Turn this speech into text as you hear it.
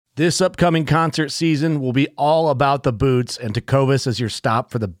This upcoming concert season will be all about the boots, and Tecovas is your stop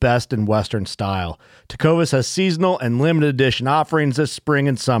for the best in Western style. Tecovas has seasonal and limited edition offerings this spring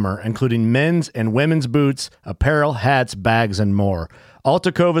and summer, including men's and women's boots, apparel, hats, bags, and more. All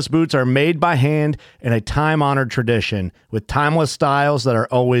Tecovas boots are made by hand in a time-honored tradition with timeless styles that are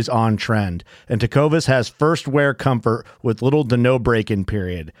always on trend. And Tecovas has first wear comfort with little to no break-in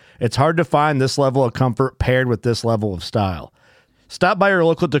period. It's hard to find this level of comfort paired with this level of style. Stop by your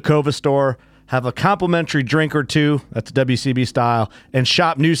local Tecovas store, have a complimentary drink or two, that's WCB style, and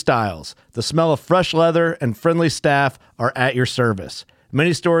shop new styles. The smell of fresh leather and friendly staff are at your service.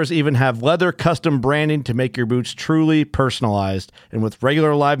 Many stores even have leather custom branding to make your boots truly personalized. And with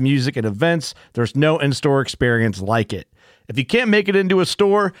regular live music and events, there's no in-store experience like it. If you can't make it into a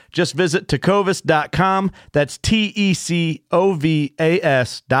store, just visit tecovas.com. That's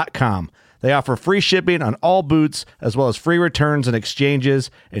TECOVAS.com. They offer free shipping on all boots, as well as free returns and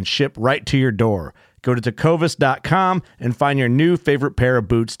exchanges, and ship right to your door. Go to tecovas.com and find your new favorite pair of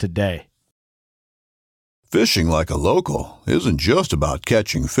boots today. Fishing like a local isn't just about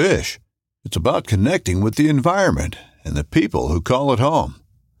catching fish. It's about connecting with the environment and the people who call it home.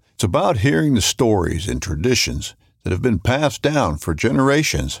 It's about hearing the stories and traditions that have been passed down for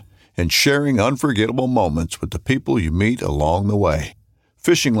generations and sharing unforgettable moments with the people you meet along the way.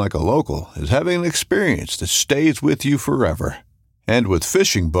 Fishing like a local is having an experience that stays with you forever. And with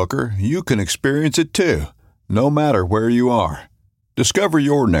Fishing Booker, you can experience it too, no matter where you are. Discover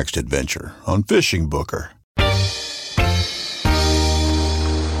your next adventure on Fishing Booker.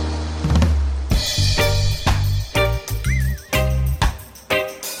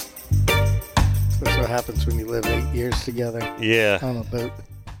 That's what happens when you live 8 years together. Yeah. On a boat.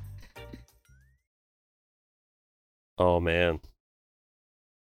 Oh, man.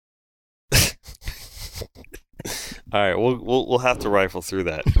 All right, we'll have to rifle through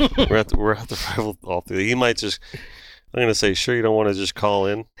that. we'll have to rifle all through. He might just. I'm gonna say, sure, you don't want to just call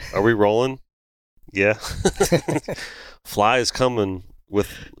in. Are we rolling? Yeah. Fly is coming with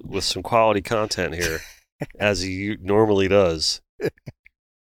some quality content here, as he normally does.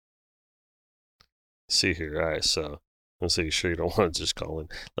 See here. All right, so let's see. Sure, you don't want to just call in.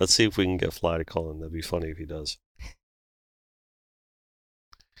 Let's see if we can get Fly to call in. That'd be funny if he does.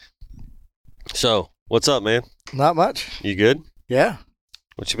 So, what's up, man? Not much. You good? Yeah.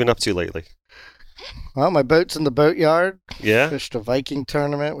 What you been up to lately? Well, my boat's in the boatyard. Yeah? Fished a Viking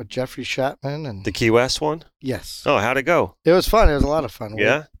tournament with Jeffrey Shatman. And The Key West one? yes. Oh, how'd it go? It was fun. It was a lot of fun.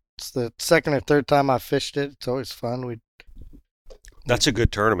 Yeah? It's the second or third time I fished it. It's always fun. That's a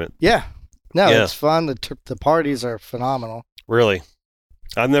good tournament. Yeah. No, Yeah. it's fun. The parties are phenomenal. Really?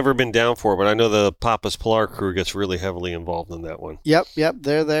 I've never been down for it, but I know the Papa's Pilar crew gets really heavily involved in that one. Yep.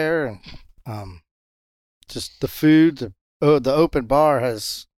 They're there. And just the food. The open bar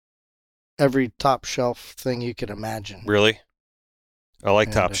has every top shelf thing you could imagine. Really? I like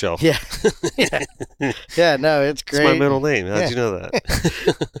And, Top Shelf. Yeah. Yeah, no, it's great. It's my middle name. How'd Yeah. you know that?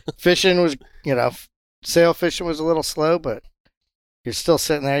 Fishing was, sail fishing was a little slow, but you're still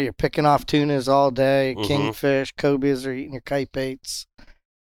sitting there. You're picking off tunas all day, Mhm. kingfish, cobias are eating your kite baits,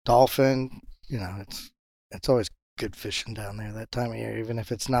 dolphin. It's always good fishing down there that time of year, even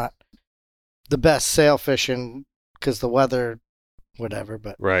if it's not the best sail fishing because the weather, whatever.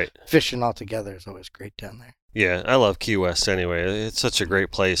 But Right. fishing altogether is always great down there. Yeah, I love Key West anyway. It's such a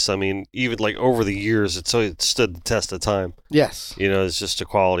great place. I mean, even like over the years, it stood the test of time. Yes. It's just a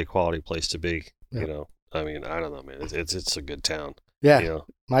quality place to be. Yeah. I mean, I don't know, man. It's a good town. Yeah.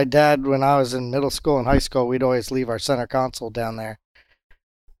 My dad, when I was in middle school and high school, we'd always leave our center console down there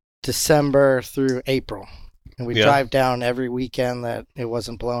December through April. And we'd drive down every weekend that it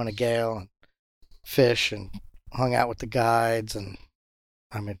wasn't blowing a gale and fish and hung out with the guides. And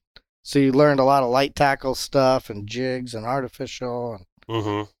so you learned a lot of light tackle stuff and jigs and artificial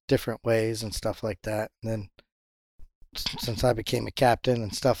and different ways and stuff like that. And then since I became a captain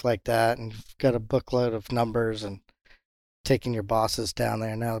and stuff like that, and you've got a bookload of numbers and taking your bosses down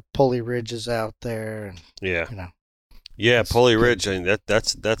there. Now Pulley Ridge is out there, and Yeah, Pulley Ridge. I mean,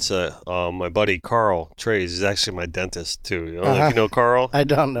 that's my buddy Carl Trays. He's actually my dentist too. If you know Carl. I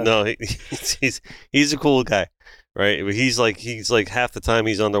don't know. No, he's a cool guy, right? But he's like half the time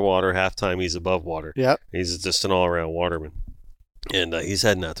he's underwater, half the time he's above water. Yep. He's just an all around waterman, and he's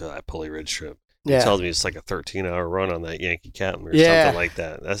heading out to that Pulley Ridge trip. Yeah. He tells me it's like a 13-hour run on that Yankee Captain or Yeah. something like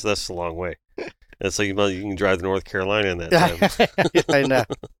that. That's a long way. It's like you can drive to North Carolina in that time. I know.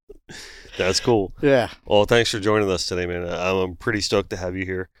 That's cool. Yeah. Well, thanks for joining us today, man. I'm pretty stoked to have you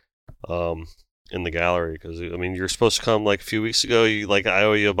here. in the gallery because I mean you're supposed to come like a few weeks ago. I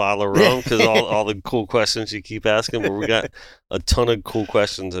owe you a bottle of rum because all the cool questions you keep asking. But we got a ton of cool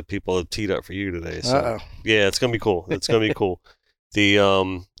questions that people have teed up for you today. So yeah, it's gonna be cool. It's gonna be cool.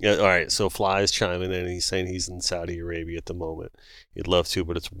 All right. So Fly is chiming in. And he's saying he's in Saudi Arabia at the moment. He'd love to,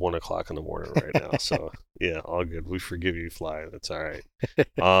 but it's 1:00 in the morning right now. So yeah, all good. We forgive you, Fly. That's all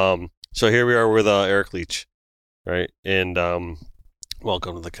right. So here we are with Eric Leech, right? And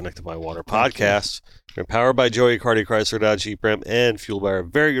welcome to the Connected by Water podcast. We're powered by Joey Cardi Chrysler Dodge Jeep Ram and fueled by our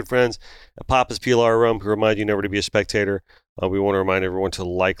very good friends at Papa's PLR Rum, who remind you never to be a spectator. We want to remind everyone to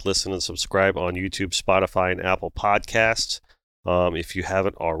like, listen, and subscribe on YouTube, Spotify, and Apple Podcasts. If you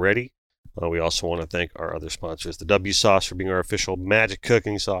haven't already, we also want to thank our other sponsors, the W Sauce for being our official magic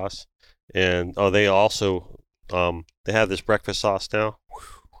cooking sauce. And they also, they have this breakfast sauce now,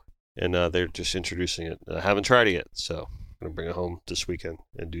 and they're just introducing it. I haven't tried it yet, so I'm going to bring it home this weekend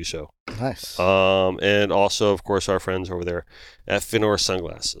and do so. Nice. And also, of course, our friends over there at Finor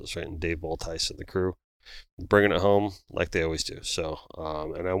Sunglasses, right? And Dave Boltice and the crew, bringing it home like they always do. So,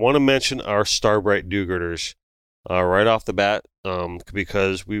 and I want to mention our Starbright do-gooders right off the bat,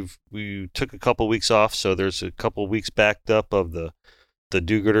 because we took a couple weeks off, so there's a couple weeks backed up of the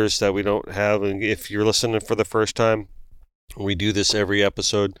do-gooders that we don't have. And if you're listening for the first time, we do this every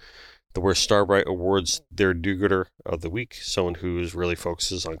episode, where Starbright awards their do-gooder of the week, someone who really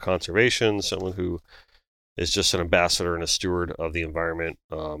focuses on conservation, someone who is just an ambassador and a steward of the environment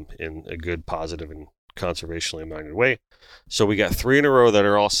in a good, positive, and conservationally minded way. So we got 3 in a row that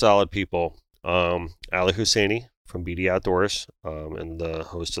are all solid people. Ali Husseini from BD Outdoors, and the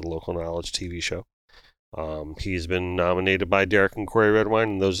host of the Local Knowledge TV show. He's been nominated by Derek and Corey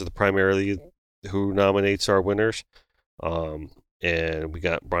Redwine, and those are the primarily who nominates our winners. And we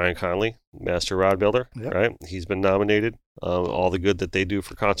got Brian Conley, Master Rod Builder, right? He's been nominated, all the good that they do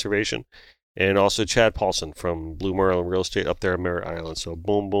for conservation. And also Chad Paulson from Blue Marlin Real Estate up there in Merritt Island. So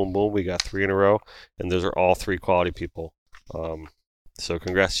boom, boom, boom, we got 3 in a row, and those are all 3 quality people. So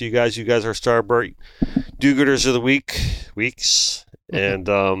congrats to you guys. You guys are Starbright do-gooders of the weeks. And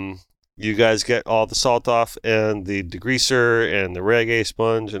you guys get all the salt off and the degreaser and the reggae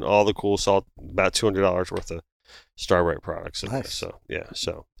sponge and all the cool salt, about $200 worth of Starbright products. Nice. So, yeah.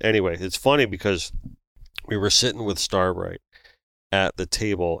 So anyway, it's funny because we were sitting with Starbright at the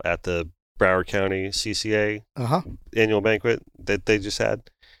table at the Broward County CCA annual banquet that they just had.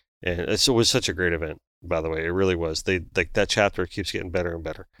 And it was such a great event. By the way, it really was. That chapter keeps getting better and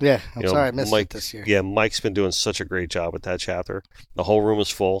better. Yeah, I'm sorry I missed it this year. Yeah, Mike's been doing such a great job with that chapter. The whole room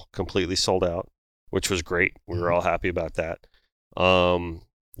was full, completely sold out, which was great. We were all happy about that.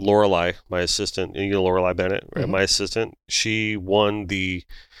 Lorelei, my assistant, and you know Lorelei Bennett, right? My assistant, she won we're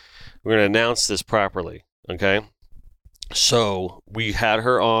going to announce this properly, okay? So we had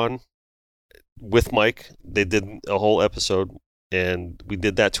her on with Mike. They did a whole episode, and we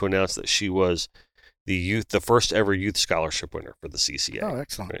did that to announce that she was the first ever youth scholarship winner for the CCA. Oh,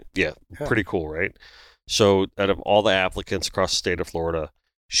 excellent. Right? Yeah, pretty cool, right? So out of all the applicants across the state of Florida,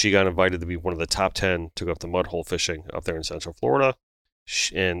 she got invited to be one of the top 10 to go up to mud hole fishing up there in Central Florida.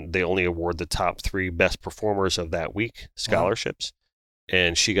 And they only award the top 3 best performers of that week scholarships. Wow.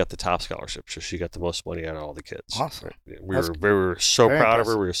 And she got the top scholarship. So she got the most money out of all the kids. Awesome. Right? We were so proud of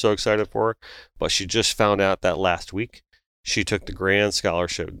her. We were so excited for her. But she just found out that last week she took the grand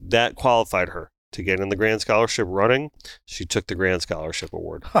scholarship. That qualified her to get in the grand scholarship running. She took the grand scholarship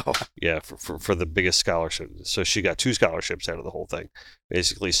award. Oh. Yeah, for the biggest scholarship. So she got 2 scholarships out of the whole thing,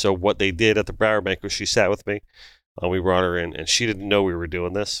 basically. So what they did at the Broward Bank was she sat with me. We brought her in, and she didn't know we were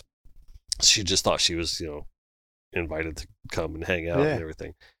doing this. She just thought she was, invited to come and hang out and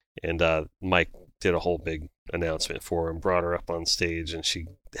everything. And Mike did a whole big announcement for her and brought her up on stage, and she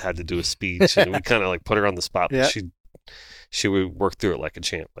had to do a speech. And we kind of like put her on the spot, but she would work through it like a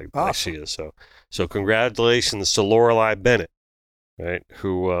champ, like she is. So congratulations to Lorelei Bennett, right,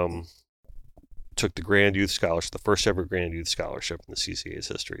 who took the Grand Youth Scholarship, the first ever Grand Youth Scholarship in the CCA's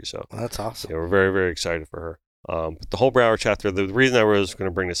history. So that's awesome. Yeah, we're very, very excited for her. But the whole Broward chapter, the reason I was going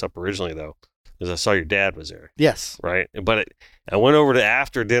to bring this up originally, though, is I saw your dad was there. Yes. Right? But I went over to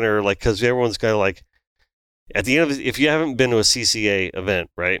after dinner, because everyone's kind of like, at the end of it, if you haven't been to a CCA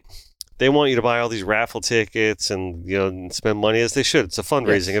event, right, they want you to buy all these raffle tickets and, and spend money as they should. It's a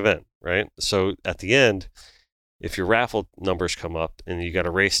fundraising event, right? So at the end, if your raffle numbers come up and you got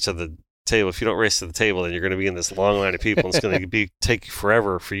to race to the table, if you don't race to the table, then you're going to be in this long line of people, and it's going to take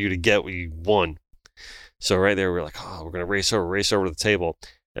forever for you to get what you won. So right there, we're like, we're going to race over to the table.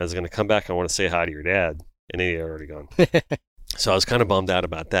 And I was going to come back. I want to say hi to your dad. And he had already gone. So I was kind of bummed out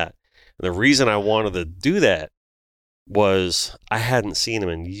about that. And the reason I wanted to do that was I hadn't seen him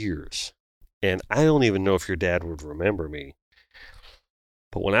in years. And I don't even know if your dad would remember me.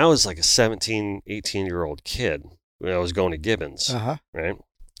 But when I was like a 17, 18-year-old kid, when I was going to Gibbons, right?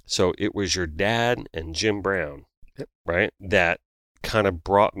 So it was your dad and Jim Brown, right, that kind of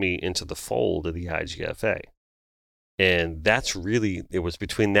brought me into the fold of the IGFA. And that's really, it was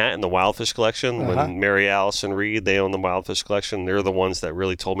between that and the Wildfish Collection. When Mary Allison Reed, they own the Wildfish Collection, they're the ones that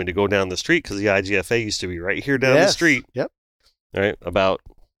really told me to go down the street, because the IGFA used to be right here down the street. Yep. Right, about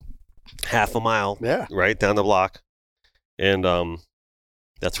half a mile, right down the block. And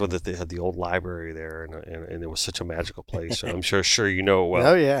that's where they had the old library there, and it was such a magical place. So I'm sure you know it well.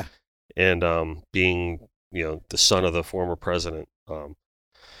 Oh, yeah. And being, the son of the former president,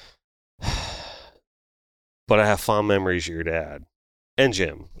 but I have fond memories of your dad and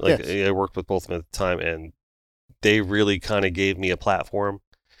Jim. I worked with both of them at the time, and they really kind of gave me a platform,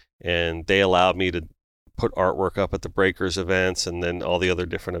 and they allowed me to put artwork up at the Breakers events and then all the other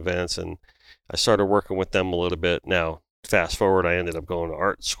different events. And I started working with them a little bit. Now, fast forward, I ended up going to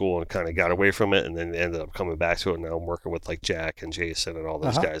art school and kind of got away from it, and then ended up coming back to it. Now I'm working with like Jack and Jason and all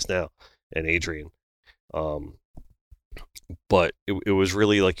those guys now, and Adrian. But it was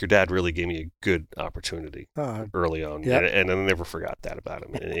really like your dad really gave me a good opportunity early on, and I never forgot that about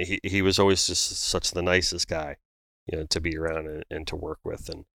him. And he was always just such the nicest guy, to be around and to work with.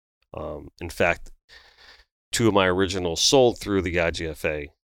 And in fact, 2 of my originals sold through the IGFA,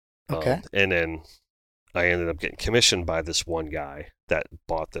 and then I ended up getting commissioned by this one guy that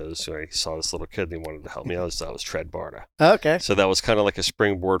bought those. So I saw this little kid and he wanted to help me out. That was Tread Barta. Okay. So that was kind of like a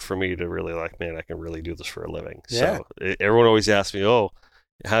springboard for me to really like, man, I can really do this for a living. Yeah. So everyone always asks me, oh,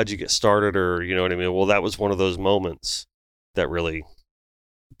 how'd you get started? Or, you know what I mean? Well, that was one of those moments that really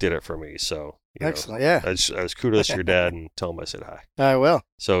did it for me. So, excellent. Yeah. I was kudos to your dad and tell him I said hi. I will.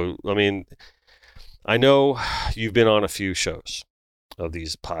 So, I mean, I know you've been on a few shows of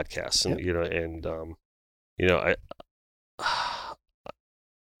these podcasts, and,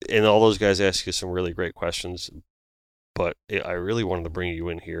 and all those guys ask you some really great questions, but I really wanted to bring you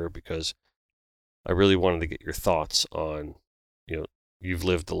in here because I really wanted to get your thoughts on, you've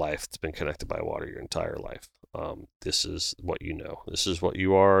lived a life that's been connected by water your entire life. This is what you know. This is what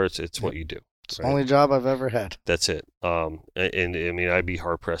you are. It's what you do. It's the only job I've ever had. That's it. And I mean, I'd be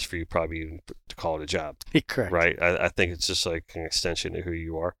hard pressed for you probably even to call it a job. Correct. Right. I think it's just like an extension of who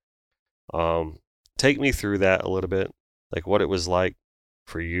you are. Take me through that a little bit, like what it was like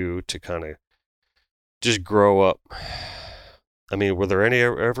for you to kind of just grow up. I mean, were there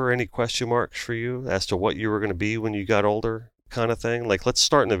ever any question marks for you as to what you were going to be when you got older, kind of thing? Like, let's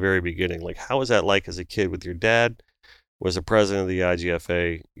start in the very beginning. Like, how was that like as a kid with your dad was the president of the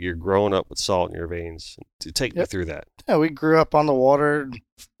IGFA? You're growing up with salt in your veins. Take me through that. Yeah, we grew up on the water,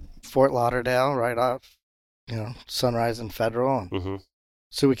 Fort Lauderdale, right off, Sunrise and Federal. And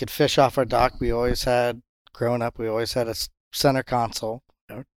so we could fish off our dock. Growing up, we always had a center console,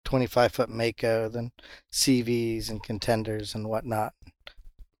 25-foot Mako, then CVs and contenders and whatnot.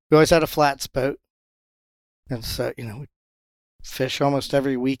 We always had a flats boat. And so, we fish almost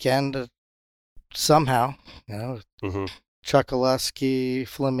every weekend somehow, Chokoloskee,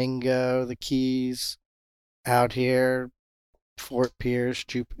 Flamingo, the Keys, out here, Fort Pierce,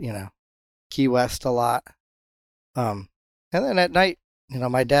 Key West a lot. And then at night,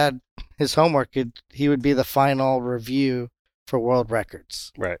 my dad, his homework, he would be the final review for world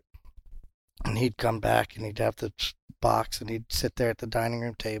records. Right. And he'd come back and he'd have the box and he'd sit there at the dining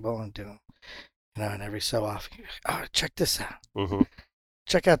room table and do, and every so often, check this out.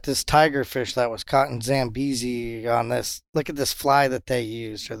 Check out this tiger fish that was caught in Zambezi on this. Look at this fly that they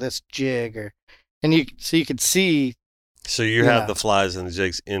used, or this jig, and you could see. So you had the flies and the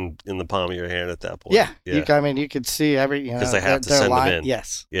jigs in the palm of your hand at that point. Yeah. You could see every, because they have to send them in.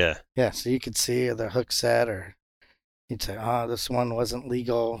 Yes. Yeah. Yeah. So you could see the hook set, or you'd say, this one wasn't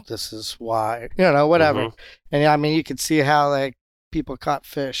legal. This is why, whatever. And I mean, you could see how people caught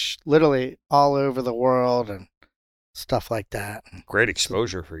fish literally all over the world and stuff like that. Great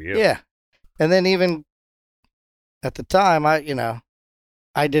exposure for you. Yeah. And then even at the time,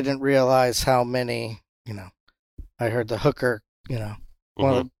 I didn't realize how many, I heard the hooker,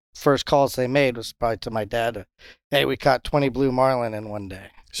 one of the first calls they made was probably to my dad. Hey, we caught 20 blue marlin in one day.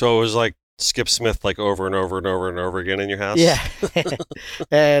 So it was like Skip Smith, like over and over and over and over again in your house? Yeah.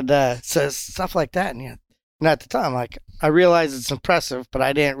 And so stuff like that. And, at the time, I realized it's impressive, but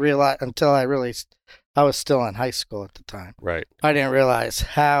I didn't realize until I was still in high school at the time. Right. I didn't realize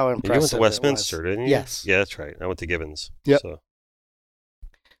how impressive. You went to Westminster, didn't you? Yes. Yeah, that's right. I went to Gibbons. Yep.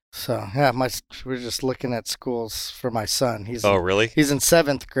 So yeah, we're just looking at schools for my son. Oh, really? He's in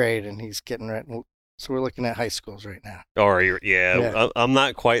 7th grade and he's getting ready. So we're looking at high schools right now. Yeah. I'm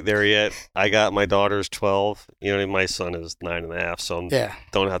not quite there yet. I got my daughter's 12. My son is 9.5, so I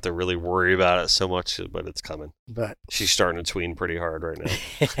don't have to really worry about it so much, but it's coming. But she's starting to tween pretty hard right now.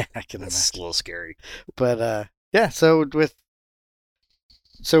 I can imagine. It's a little scary. But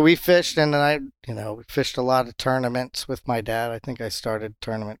so we fished, and then we fished a lot of tournaments with my dad. I think I started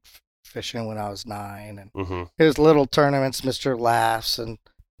tournament fishing when I was 9, and it was little tournaments, Mr. Laughs, and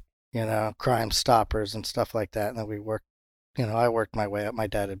Crime Stoppers and stuff like that. And then we worked, I worked my way up. My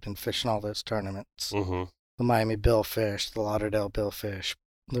dad had been fishing all those tournaments, the Miami Billfish, the Lauderdale Billfish,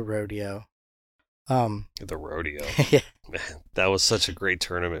 the rodeo. The rodeo. Yeah. Man, that was such a great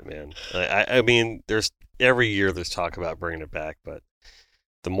tournament, man. I mean, every year there's talk about bringing it back, but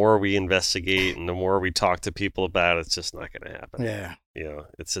the more we investigate and the more we talk to people about it, it's just not going to happen. Yeah.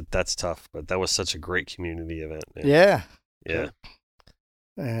 That's tough, but that was such a great community event, man. Yeah. Yeah.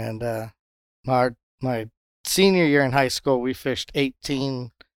 And my senior year in high school, we fished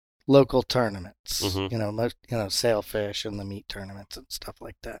 18 local tournaments, sailfish and the meat tournaments and stuff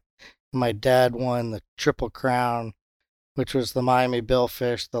like that. My dad won the Triple Crown, which was the Miami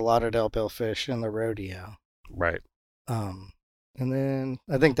Billfish, the Lauderdale Billfish, and the rodeo. Right. And then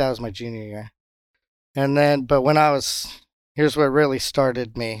I think that was my junior year. And then, but here's what really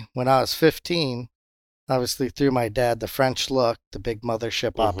started me. When I was 15, obviously through my dad, the French Look, the big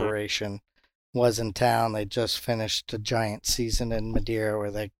mothership operation, was in town. They just finished a giant season in Madeira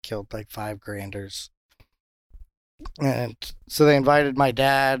where they killed like 5 granders. And so they invited my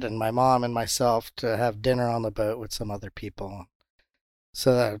dad and my mom and myself to have dinner on the boat with some other people.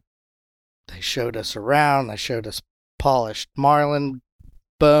 So they showed us around. They showed us polished marlin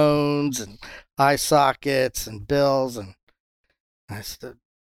bones and eye sockets and bills, and I said,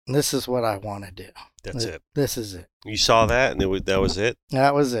 "This is what I want to do. That's it. This is it." You saw that, and that was it.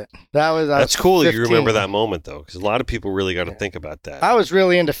 That was it. That's cool that you remember that moment, though, because a lot of people really got to think about that. I was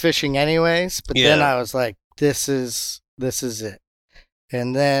really into fishing, anyways, but then I was like, "This is it."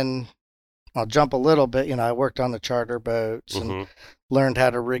 And then I'll jump a little bit. I worked on the charter boats and learned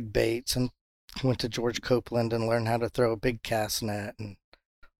how to rig baits, and went to George Copeland and learned how to throw a big cast net and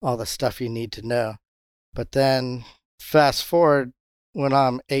all the stuff you need to know. But then fast forward, when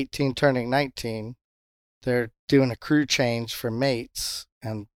I'm 18 turning 19, they're doing a crew change for mates,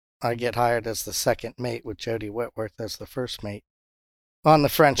 and I get hired as the second mate with Jody Whitworth as the first mate on the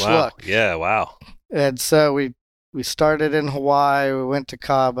French Look. Yeah, wow. And so we started in Hawaii, we went to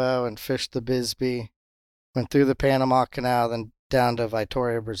Cabo and fished the Bisbee, went through the Panama Canal, then down to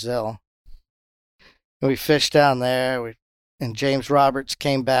Vitória, Brazil. We fished down there, and James Roberts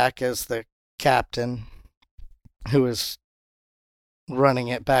came back as the captain, who was running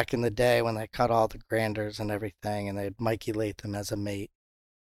it back in the day when they caught all the granders and everything, and they had Mikey Latham as a mate.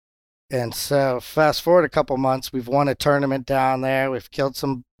 And so fast forward a couple months, we've won a tournament down there, we've killed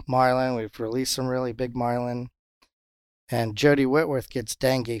some marlin, we've released some really big marlin, and Jody Whitworth gets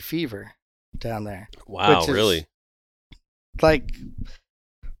dengue fever down there. Wow, really? Like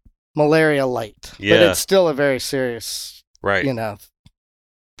malaria light, but it's still a very serious, thing.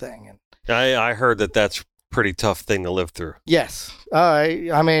 And I heard that's pretty tough thing to live through. Yes,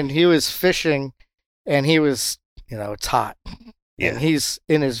 I mean, he was fishing, and he was, it's hot, and he's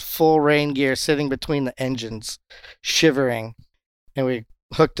in his full rain gear, sitting between the engines, shivering, and we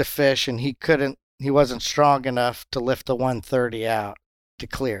hooked a fish, and he wasn't strong enough to lift the 130 out to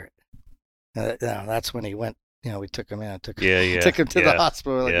clear it. That's when he went. We took him in. Took him to the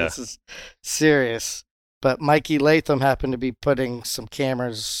hospital. This is serious. But Mikey Latham happened to be putting some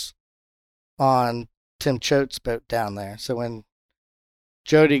cameras on Tim Choate's boat down there. So when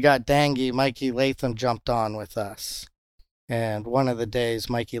Jody got dengue, Mikey Latham jumped on with us. And one of the days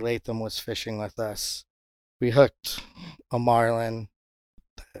Mikey Latham was fishing with us, we hooked a marlin.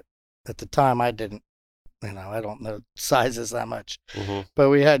 At the time, I didn't. I don't know sizes that much. But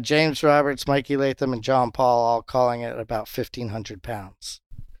we had James Roberts, Mikey Latham, and John Paul all calling it about 1,500 pounds.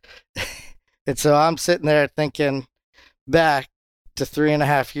 And so I'm sitting there thinking back to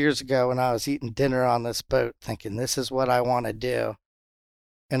 3.5 years ago when I was eating dinner on this boat, thinking this is what I want to do.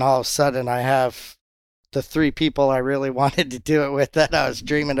 And all of a sudden I have the 3 people I really wanted to do it with that I was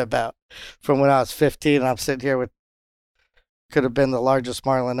dreaming about from when I was 15. And I'm sitting here with, could have been the largest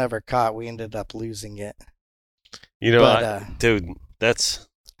marlin ever caught. We ended up losing it. Dude, that's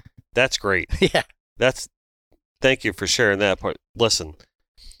great. Yeah. Thank you for sharing that part. Listen,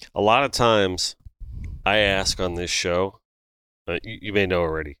 a lot of times I ask on this show, you may know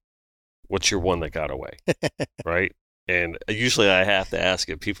already, what's your one that got away, right? And usually I have to ask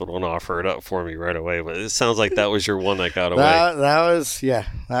if people don't offer it up for me right away, but it sounds like that was your one that got away. That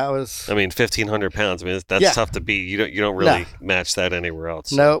was. I mean, 1,500 pounds. I mean, that's tough to beat. You don't really match that anywhere else.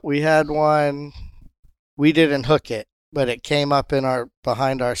 So. No, we had one. We didn't hook it, but it came up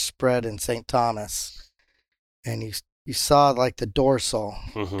behind our spread in St. Thomas, and you saw like the dorsal,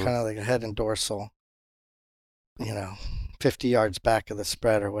 kind of like a head and dorsal, 50 yards back of the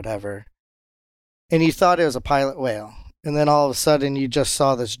spread or whatever. And you thought it was a pilot whale. And then all of a sudden you just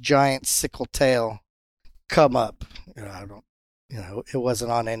saw this giant sickle tail come up. It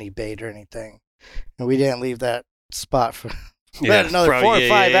wasn't on any bait or anything. And we didn't leave that spot for another 4 or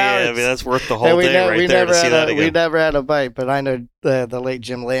 5 hours. Yeah, I mean, that's worth the whole day right there to see that again. We never had a bite, but I know the late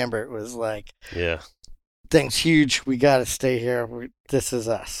Jim Lambert was like, thing's huge. We got to stay here. This is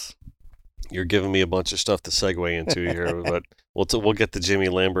us. You're giving me a bunch of stuff to segue into here, but we'll get to Jimmy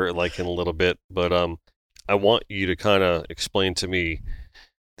Lambert in a little bit. But I want you to kind of explain to me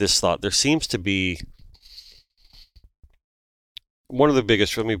this thought. There seems to be one of the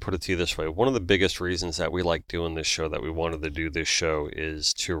biggest, let me put it to you this way, one of the biggest reasons that we like doing this show, that we wanted to do this show,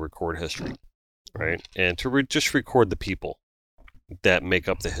 is to record history, right? And to just record the people that make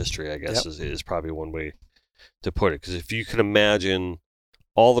up the history, I guess, is probably one way to put it. Because if you could imagine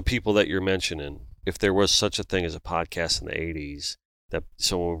all the people that you're mentioning, if there was such a thing as a podcast in the 80s, that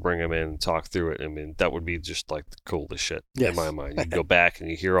someone would bring them in and talk through it, I mean, that would be just like the coolest shit in my mind. You go back and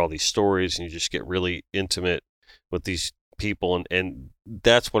you hear all these stories and you just get really intimate with these people. And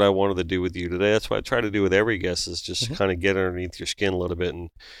that's what I wanted to do with you today. That's what I try to do with every guest, is just kind of get underneath your skin a little bit and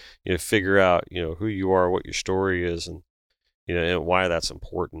figure out who you are, what your story is, and and why that's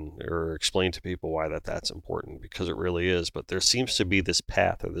important, or explain to people why that's important, because it really is. But there seems to be this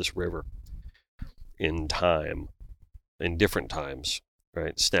path, or this river in time, in different times,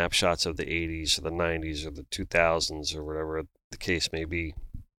 right? Snapshots of the 80s or the 90s or the 2000s or whatever the case may be,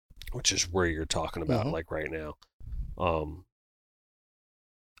 which is where you're talking about, like right now,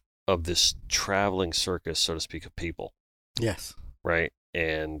 of this traveling circus, so to speak, of people. Yes. Right?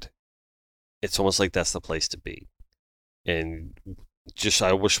 And it's almost like that's the place to be. And I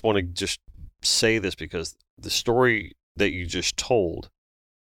just want to just say this, because the story that you just told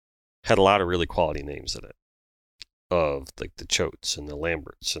had a lot of really quality names in it, of like the Choates and the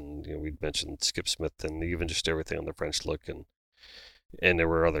Lamberts, and we'd mentioned Skip Smith, and even just everything on the French Look, and there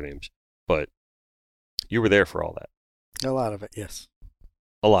were other names, but you were there for all that. A lot of it, yes.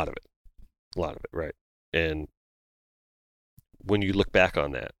 A lot of it, right? And when you look back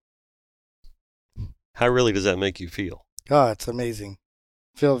on that, how really does that make you feel? Oh, it's amazing.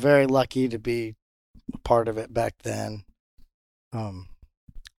 Feel very lucky to be a part of it back then. I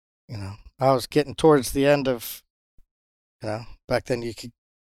was getting towards the end of, back then you could,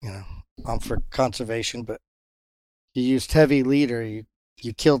 I'm for conservation, but you used heavy leader.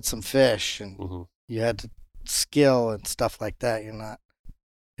 You killed some fish, and you had to skill and stuff like that. You're not,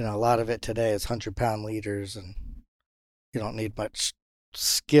 a lot of it today is 100-pound leaders, and you don't need much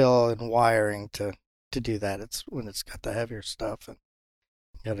skill and wiring to do that. It's when it's got the heavier stuff, and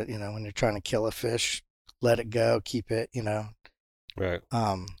you gotta, when you're trying to kill a fish, let it go, keep it, Right.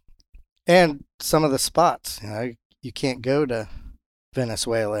 And some of the spots, you can't go to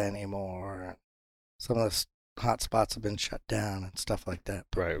Venezuela anymore. Some of the hot spots have been shut down and stuff like that.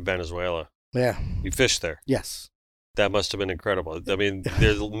 Right, Venezuela. Yeah. You fished there? Yes. That must have been incredible. I mean,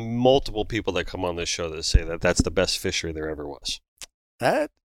 there's multiple people that come on this show that say that that's the best fishery there ever was. It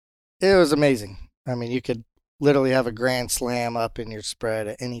was amazing. I mean, you could literally have a grand slam up in your spread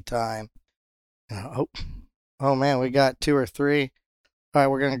at any time. Oh man, we got 2 or 3. All right,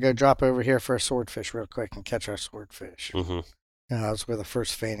 we're going to go drop over here for a swordfish real quick and catch our swordfish. That was where the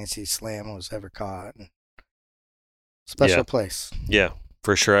first fantasy slam was ever caught. Special place. Yeah,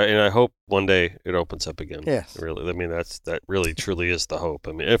 for sure. And I hope one day it opens up again. Yes. Really, I mean, that really truly is the hope.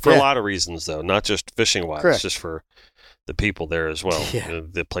 I mean, for a lot of reasons, though, not just fishing wise, Correct. Just for the people there as well. Yeah.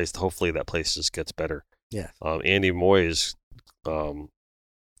 The place, hopefully that place just gets better. Yeah. Andy Moyes,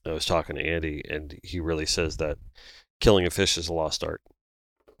 I was talking to Andy, and he really says that killing a fish is a lost art.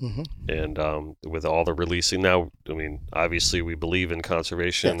 And with all the releasing now, I mean, obviously we believe in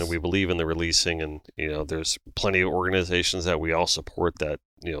conservation, and we believe in the releasing, and there's plenty of organizations that we all support that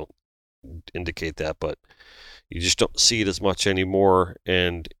indicate that, but you just don't see it as much anymore,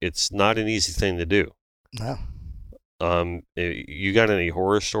 and it's not an easy thing to do. No. You got any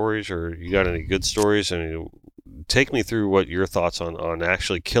horror stories, or you got any good stories? I mean, take me through what your thoughts on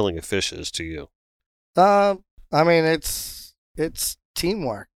actually killing a fish is to you. I mean, it's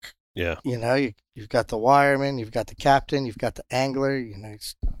teamwork. Yeah. You've got the wireman, you've got the captain, you've got the angler.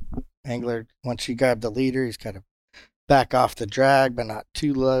 Angler, once you grab the leader, he's got to back off the drag, but not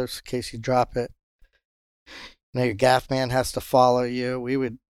too low in case you drop it. Your gaff man has to follow you. We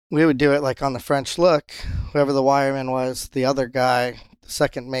would do it like on the French look. Whoever the wireman was, the other guy, the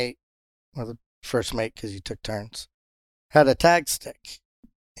second mate, or the first mate because you took turns, had a tag stick.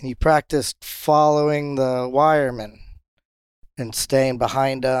 And you practiced following the wireman and staying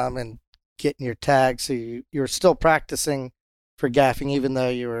behind them and getting your tag. So you're still practicing for gaffing, even though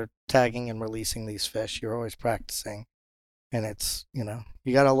you were tagging and releasing these fish. You're always practicing. And it's, you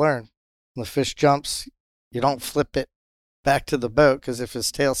got to learn. When the fish jumps, you don't flip it back to the boat because if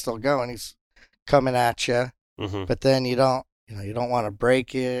his tail's still going, he's coming at you. Mm-hmm. But then you don't want to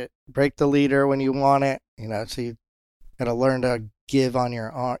break the leader when you want it. So you got to learn to give on your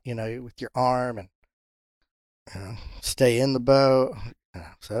arm, with your arm, and stay in the boat.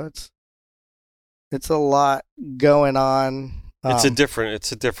 So it's a lot going on. It's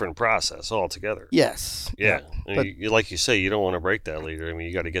a different process altogether. Yes. Yeah. But, like you say, you don't want to break that leader. I mean,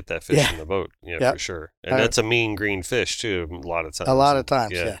 you got to get that fish in the boat. Yeah, for sure. And that's a mean green fish too. A lot of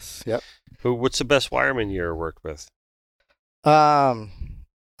times. Yeah. Yes. Yep. What's the best wireman you ever worked with?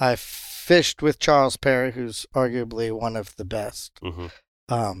 I fished with Charles Perry, who's arguably one of the best.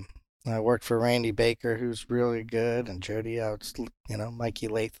 Mm-hmm. I worked for Randy Baker, who's really good, and Jody Outs, Mikey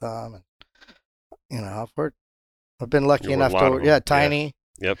Latham, and I've been lucky enough to, Tiny.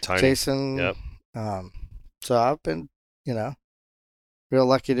 Yeah. Yep, Tiny. Jason. Yep. So I've been, real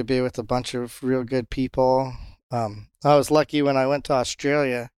lucky to be with a bunch of real good people. I was lucky when I went to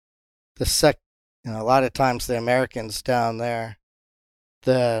Australia. A lot of times the Americans down there,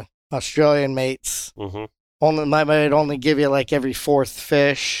 the Australian mates, might only give you like every fourth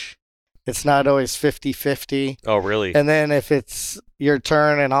fish. It's not always 50-50. Oh, really? And then if it's your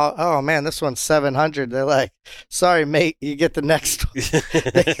turn and oh man, this one's 700, they're like, sorry, mate, you get the next one.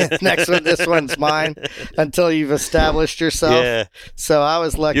 Next one, this one's mine until you've established yourself. Yeah. So I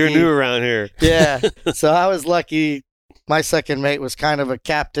was lucky. You're new around here. Yeah. So I was lucky. My second mate was kind of a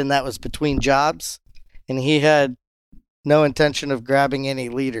captain that was between jobs, and he had no intention of grabbing any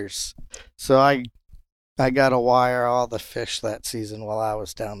leaders. So I got to wire all the fish that season while I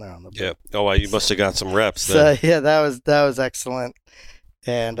was down there on the boat. Yeah. Oh, well, you must have got some reps then. So yeah, that was excellent.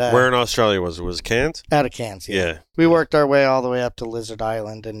 And where in Australia was it? Was it Cairns? Out of Cairns, yeah. We worked our way all the way up to Lizard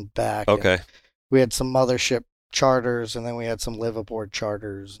Island and back. Okay. And we had some mothership charters, and then we had some live aboard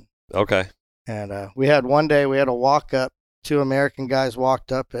charters. Okay. And we had one day we had a walk up. 2 American guys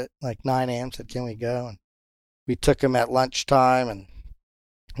walked up at like 9 a.m. said, "Can we go?" And we took them at lunchtime, and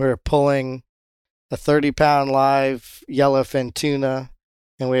we were pulling a 30-pound live yellowfin tuna,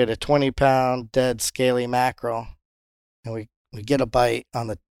 and we had a 20-pound dead scaly mackerel. And we get a bite on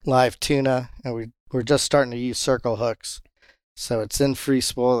the live tuna, and we're just starting to use circle hooks. So it's in free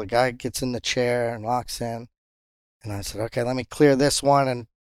spool. The guy gets in the chair and locks in. And I said, okay, let me clear this one, and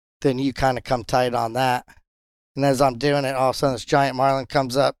then you kind of come tight on that. And as I'm doing it, all of a sudden this giant marlin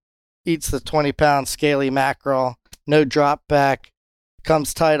comes up, eats the 20-pound scaly mackerel, no drop back,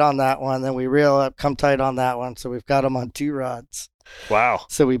 comes tight on that one. Then we reel up, come tight on that one. So we've got him on 2 rods. Wow.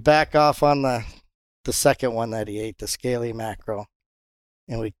 So we back off on the second one that he ate, the scaly mackerel,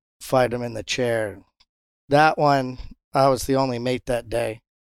 and we fight him in the chair. That one, I was the only mate that day.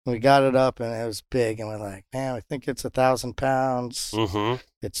 We got it up, and it was big, and we're like, man, I think it's 1,000 pounds. Mm-hmm.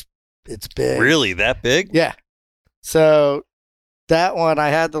 It's big. Really? That big? Yeah. So that one, I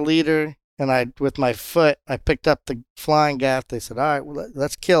had the leader, and with my foot, I picked up the flying gaff. They said, all right, well,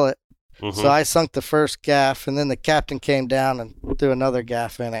 let's kill it. Mm-hmm. So I sunk the first gaff, and then the captain came down and threw another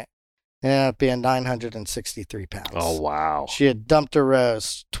gaff in it. It ended up being 963 pounds. Oh, wow. She had dumped her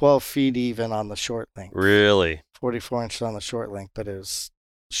rose 12 feet even on the short length. Really? 44 inches on the short length, but it was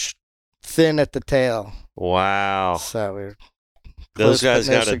thin at the tail. Wow. So those guys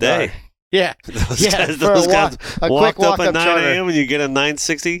got a day. Yeah. Those guys walked up at 9 a.m. and you get a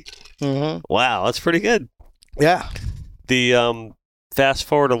 960? Mm-hmm. Wow, that's pretty good. Yeah. The fast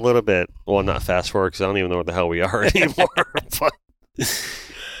forward a little bit. Well, not fast forward because I don't even know where the hell we are anymore. But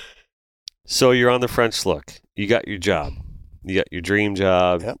so you're on the French look. You got your job. You got your dream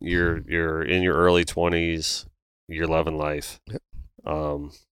job. Yep. You're in your early 20s. You're loving life. Yep.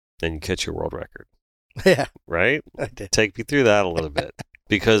 And you catch your world record. Yeah. Right? I did. Take me through that a little bit.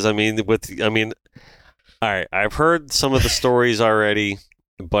 Because, all right, I've heard some of the stories already,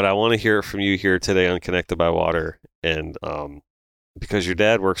 but I want to hear it from you here today on Connected by Water. And because your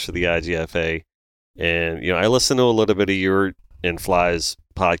dad works for the IGFA, and, I listened to a little bit of your and Fly's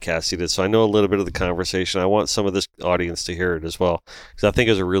podcast he did, so I know a little bit of the conversation. I want some of this audience to hear it as well, because I think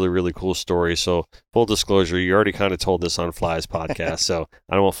it's a really, really cool story. So, full disclosure, you already kind of told this on Fly's podcast, so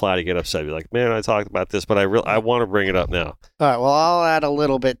I don't want Fly to get upset. Be like, man, I talked about this, but I want to bring it up now. All right, well, I'll add a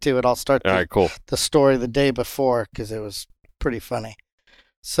little bit to it. I'll start All right, cool. the story the day before, because it was pretty funny.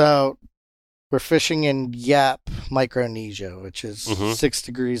 So, we're fishing in Yap, Micronesia, which is 6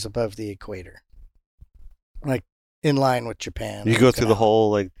 degrees above the equator. Like, in line with Japan. You go through the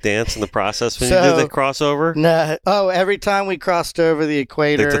whole like dance in the process when you did the crossover? No. Oh, every time we crossed over the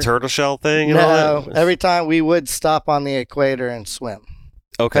equator. Like the turtle shell thing and no, all that? Every time we would stop on the equator and swim.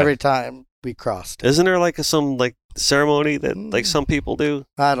 Okay. Every time we crossed. Isn't there like some like ceremony that like some people do?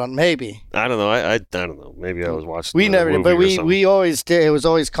 Maybe. I don't know. I don't know. Maybe I was watching. We never did, but we always did. It was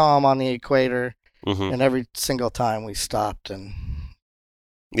always calm on the equator, and every single time we stopped and.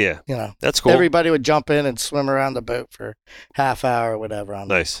 Yeah, that's cool. Everybody would jump in and swim around the boat for half hour or whatever on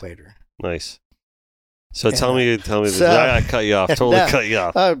the equator. Nice. So tell me this. I cut you off. Totally cut you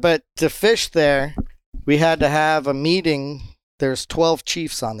off. But to fish there, we had to have a meeting. There's 12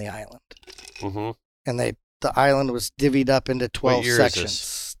 chiefs on the island, and the island was divvied up into 12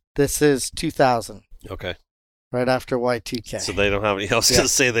 sections. This is 2000. Okay. Right after Y2K. So they don't have any. I was going to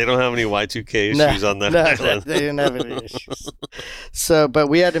say they don't have any Y2K issues on that island. No, they didn't have any issues. So, but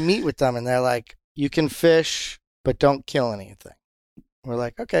we had to meet with them, and they're like, "You can fish, but don't kill anything." We're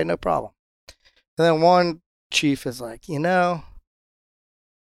like, "Okay, no problem." And then one chief is like,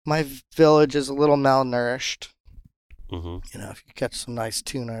 my village is a little malnourished. If you catch some nice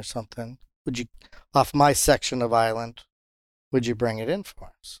tuna or something, would you, off my section of island, would you bring it in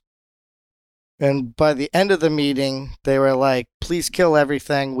for us? And by the end of the meeting, they were like, please kill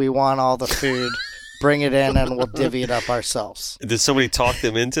everything. We want all the food. Bring it in and we'll divvy it up ourselves. Did somebody talk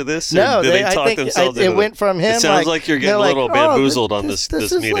them into this? No, did they talk themselves into it went from him. It sounds like you're getting a little bamboozled on this meeting.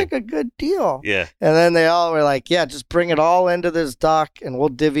 This is like a good deal. Yeah. And then they all were like, yeah, just bring it all into this dock and we'll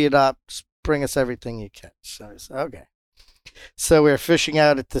divvy it up. Just bring us everything you catch. So I said, okay. So we were fishing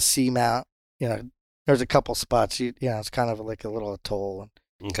out at the seamount. There's a couple spots. It's kind of like a little atoll.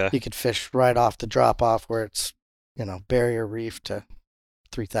 Okay. You could fish right off the drop off where it's, barrier reef to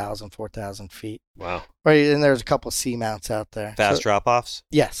 3,000, 4,000 feet. Wow. Right. And there's a couple seamounts out there. Fast drop offs?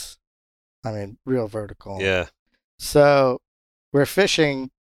 Yes. I mean, real vertical. Yeah. So we're fishing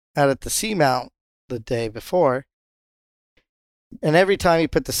out at the seamount the day before. And every time you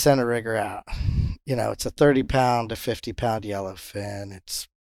put the center rigger out, it's a 30-pound to 50-pound yellowfin. It's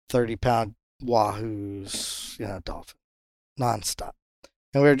 30-pound wahoos, dolphin, nonstop.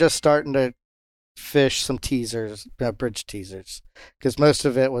 And we were just starting to fish some teasers, bridge teasers, because most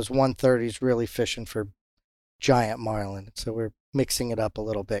of it was 130s really fishing for giant marlin. So we're mixing it up a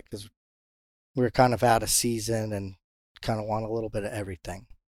little bit because we're kind of out of season and kind of want a little bit of everything.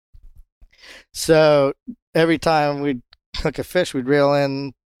 So every time we'd hook a fish, we'd reel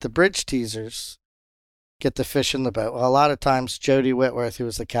in the bridge teasers, get the fish in the boat. Well, a lot of times Jody Whitworth, who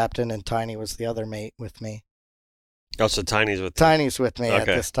was the captain, and Tiny was the other mate with me. Oh, so Tiny's with me at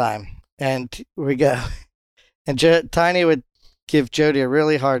this time. And we go. And Tiny would give Jody a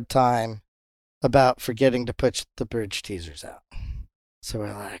really hard time about forgetting to put the bridge teasers out. So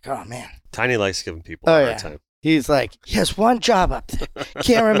we're like, oh, man. Tiny likes giving people a hard time. He's like, he has one job up there.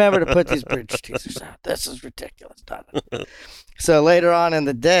 Can't remember to put these bridge teasers out. This is ridiculous. So later on in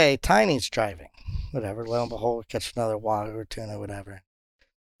the day, Tiny's driving. Whatever. Lo and behold, catch another wahoo or tuna, whatever.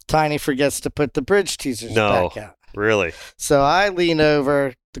 Tiny forgets to put the bridge teasers back out. Really? So I lean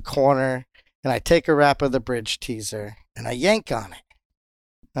over the corner and I take a wrap of the bridge teaser and I yank on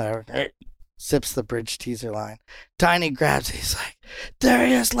it. Zips the bridge teaser line. Tiny grabs it. He's like, there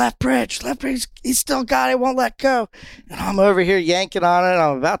he is, left bridge. He's still got it, won't let go. And I'm over here yanking on it.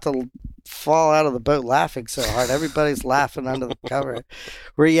 I'm about to fall out of the boat laughing so hard. Everybody's laughing under the cover.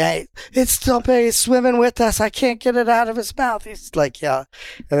 It's still big. He's swimming with us. I can't get it out of his mouth. He's like, yeah.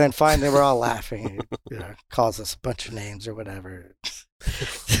 And then finally we're all laughing. He calls us a bunch of names or whatever.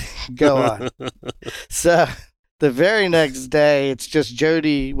 Go on. So the very next day, it's just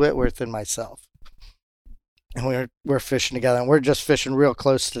Jody Whitworth and myself. And we're fishing together. And we're just fishing real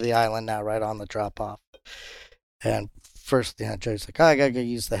close to the island now, right on the drop-off. And first, Jody's like, I got to go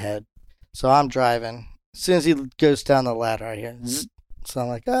use the head. So I'm driving. As soon as he goes down the ladder, I hear zzz. So I'm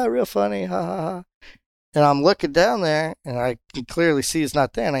like, real funny, ha, ha, ha. And I'm looking down there, and I can clearly see he's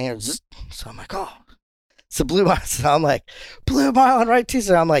not there, and I hear zzz. So I'm like, it's a blue marlin. So I'm like, blue marlin, right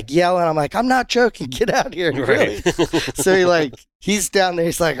teaser. I'm like yelling. I'm like, I'm not joking. Get out here. Really? So he's down there.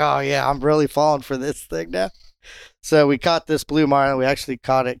 He's like, oh, yeah, I'm really falling for this thing now. So we caught this blue marlin. We actually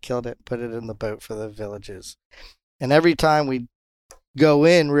caught it, killed it, put it in the boat for the villages. And every time we go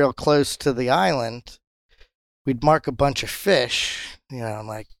in real close to the island, we'd mark a bunch of fish,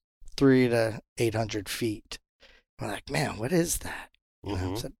 like 300 to 800 feet. We're like, man, what is that?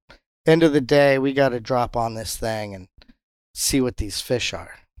 Mm-hmm. So, end of the day, we got to drop on this thing and see what these fish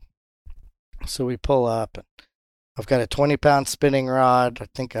are. So we pull up, and I've got a 20-pound spinning rod. I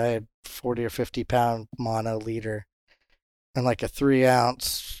think I had 40 or 50-pound mono leader, and like a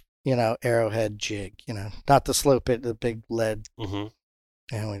 3-ounce, arrowhead jig. Not the slow pit, the big lead.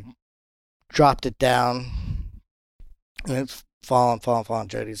 Mm-hmm. And we dropped it down, and it's falling.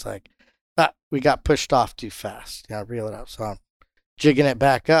 Jody's like, we got pushed off too fast. Reel it up. So I'm jigging it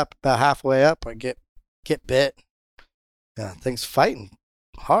back up. About halfway up, I get bit. Things fighting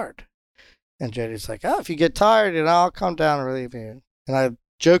hard. And Jody's like, if you get tired, I'll come down and relieve you. And I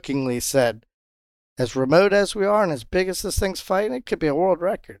jokingly said, as remote as we are and as big as this thing's fighting, it could be a world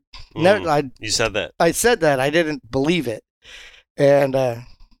record. You said that. I said that. I didn't believe it. And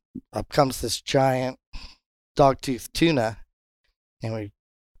up comes this giant dogtooth tuna, and we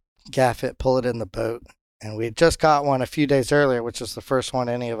gaff it, pull it in the boat. And we had just caught one a few days earlier, which was the first one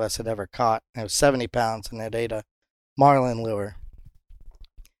any of us had ever caught. It was 70 pounds, and it ate a marlin lure.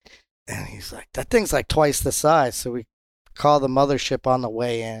 And he's like, that thing's like twice the size. So we call the mothership on the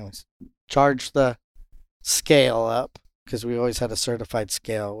way in, charge the scale up, because we always had a certified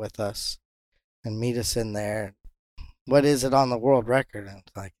scale with us, and meet us in there. What is it on the world record? And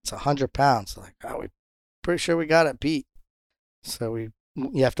it's 100 pounds. Like, we're pretty sure we got it beat. So you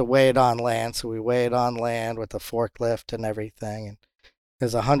have to weigh it on land. So we weigh it on land with a forklift and everything. And it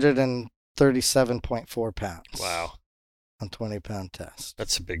was 137.4 pounds. Wow. On 20-pound test.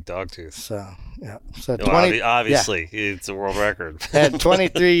 That's a big dog tooth. So, yeah. So obviously, it's a world record. And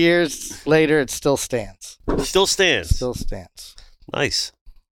 23 years later, it still stands. Still stands. Nice.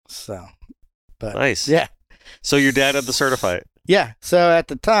 So, but nice. Yeah. So your dad had to certify it. Yeah. So at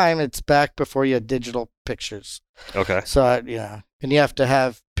the time, it's back before you had digital pictures. Okay. So, and you have to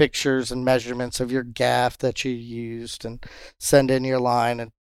have pictures and measurements of your gaff that you used and send in your line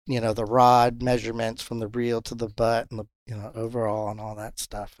and, the rod measurements from the reel to the butt and the, overall and all that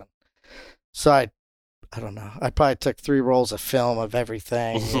stuff. And so I don't know. I probably took 3 rolls of film of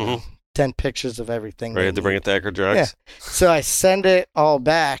everything, 10 pictures of everything. Right, to bring it to Echo Drugs. Yeah. So I send it all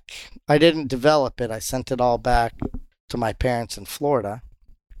back. I didn't develop it. I sent it all back to my parents in Florida,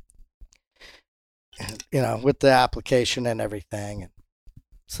 with the application and everything. And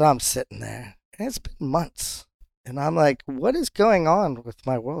so I'm sitting there, and it's been months. And I'm like, what is going on with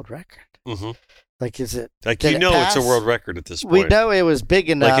my world record? Mm-hmm. Like, is it like it's a world record at this point? We know it was big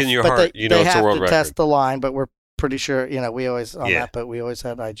enough. Like in your heart, they it's a world record. They have to test the line, but we're pretty sure. We always but we always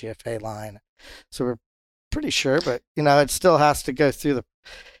had IGFA line, so we're pretty sure. But it still has to go through the.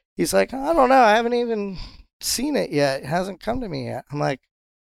 He's like, I don't know. I haven't even seen it yet. It hasn't come to me yet. I'm like,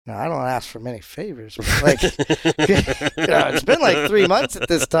 no, I don't ask for many favors. But like, it's been like 3 months at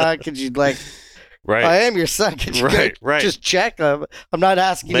this time. Could you Right. I am your son. Could you just check them? I'm not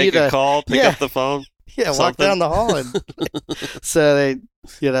asking you to make a call, pick up the phone. Yeah, walk down the hall. And so they,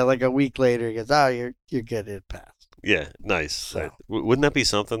 like a week later, he goes, you're good. It passed. Yeah, nice. So. Wouldn't that be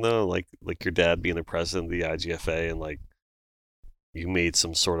something, though? Like your dad being the president of the IGFA and, you made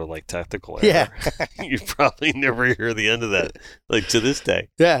some sort of, technical error. Yeah. You probably never hear the end of that, to this day.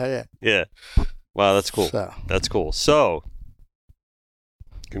 Yeah. Wow, that's cool. So. That's cool. So...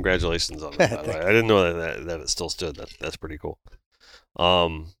 congratulations on that, by the way. I didn't know that it still stood. That's pretty cool.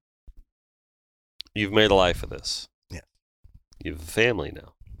 You've made a life of this. Yeah. You have a family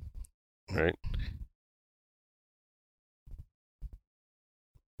now, right?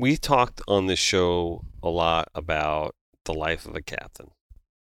 We talked on this show a lot about the life of a captain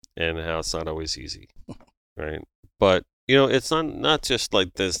and how it's not always easy, right? But, it's not just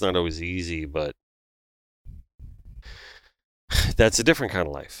like that it's not always easy, but that's a different kind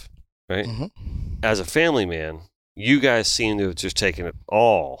of life, right? Mm-hmm. As a family man, you guys seem to have just taken it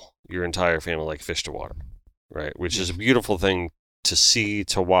all, your entire family, like fish to water, right? Which is a beautiful thing to see,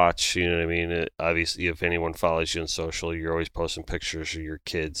 to watch, you know what I mean? Obviously, if anyone follows you on social, you're always posting pictures of your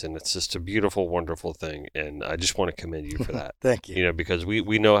kids, and it's just a beautiful, wonderful thing. And I just want to commend you for that. Thank you. Because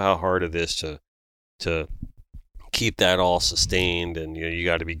we know how hard it is to keep that all sustained, and you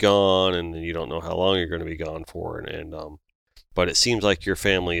got to be gone, and you don't know how long you're going to be gone for, and but it seems like your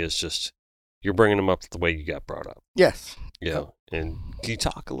family is just, you're bringing them up the way you got brought up. Yes. Yeah. And can you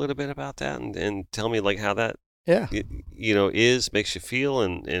talk a little bit about that and tell me how that, makes you feel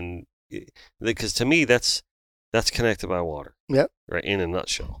and because to me that's connected by water. Yep. Right. In a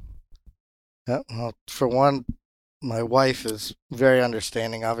nutshell. Yep. Well, for one, my wife is very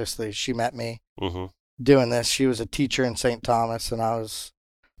understanding. Obviously, she met me doing this. She was a teacher in St. Thomas, and I was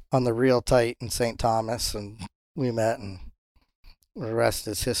on the Real Tight in St. Thomas, and we met, and the rest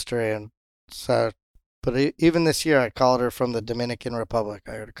is history. And so, but even this year, I called her from the Dominican Republic.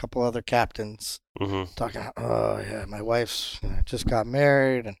 I heard a couple other captains talking, oh, yeah, my wife's just got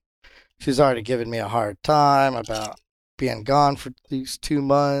married, and she's already given me a hard time about being gone for these 2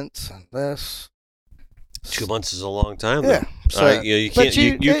 months and this. 2 months is a long time. Yeah. So, you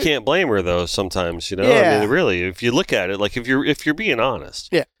can't blame her though. Sometimes, Yeah. I mean, really, if you look at it, like if you're being honest.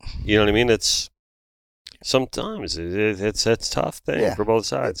 Yeah. You know what I mean? It's sometimes it's a tough thing for both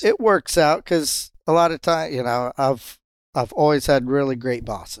sides. It works out because a lot of time, I've always had really great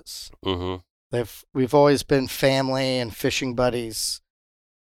bosses. Mm-hmm. We've always been family and fishing buddies.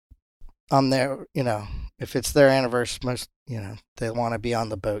 I'm there, if it's their anniversary, they want to be on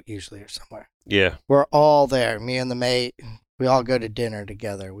the boat usually or somewhere. Yeah. We're all there. Me and the mate, we all go to dinner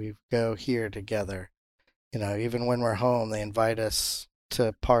together. We go here together. Even when we're home, they invite us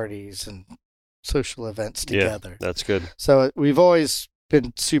to parties and social events together. Yeah, that's good. So we've always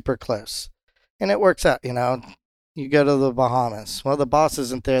been super close. And it works out, You go to the Bahamas. Well, the boss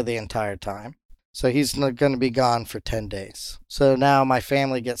isn't there the entire time. So he's going to be gone for 10 days. So now my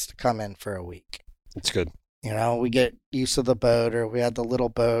family gets to come in for a week. That's good. We get used to the boat, or we had the little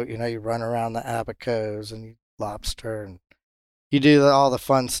boat, you run around the abacos and you lobster, and you do all the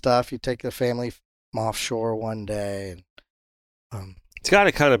fun stuff. You take the family offshore one day. And it's got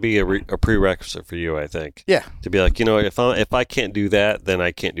to kind of be a prerequisite for you, I think. Yeah. To be like, if I can't do that, then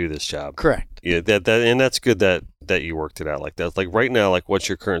I can't do this job. Correct. Yeah, and that's good that you worked it out like that. Like right now, like what's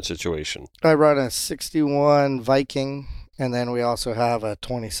your current situation? I run a 61 Viking, and then we also have a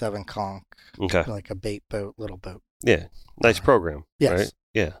 27 conch. Okay. Like a bait boat, little boat. Yeah. Nice program. Yes. Right?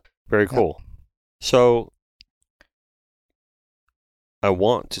 Yeah. Very cool. Yep. So I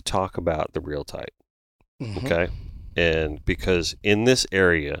want to talk about the Real Tight. Mm-hmm. Okay. And because in this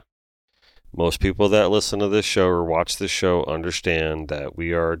area, most people that listen to this show or watch this show understand that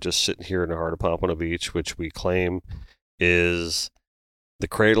we are just sitting here in the heart of Pompano Beach, which we claim is the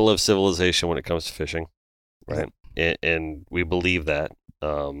cradle of civilization when it comes to fishing. Right. Yep. And we believe that.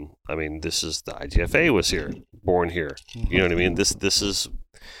 I mean, this is the IGFA was here, born here. You know what I mean? This is,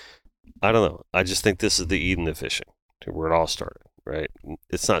 I don't know. I just think this is the Eden of fishing, where it all started, right?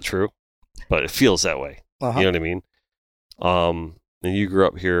 It's not true, but it feels that way. You know what I mean? And you grew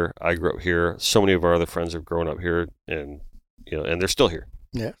up here. I grew up here. So many of our other friends have grown up here, and and they're still here.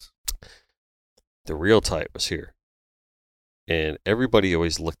 Yes. The Real Tight was here, and everybody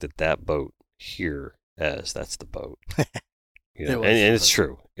always looked at that boat here as that's the boat. And it's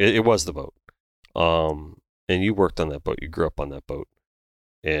true. It was the boat. And you worked on that boat. You grew up on that boat.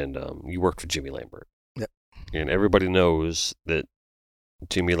 And you worked for Jimmy Lambert. Yep. And everybody knows that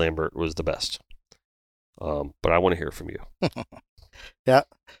Jimmy Lambert was the best. But I want to hear from you. Yeah.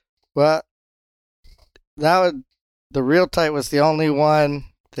 Well, the Real Tight was the only one.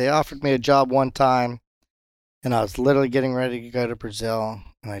 They offered me a job one time, and I was literally getting ready to go to Brazil,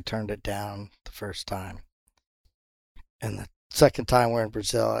 and I turned it down the first time. And the second time we're in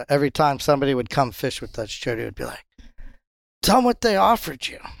Brazil, every time somebody would come fish with us, Jody would be like, tell them what they offered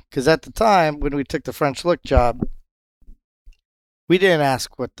you. Because at the time, when we took the French Look job, we didn't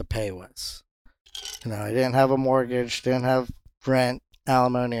ask what the pay was. I didn't have a mortgage, didn't have rent,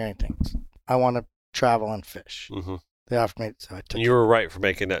 alimony, or anything. I want to travel and fish. Mm-hmm. They offered me, so I took it. You were right for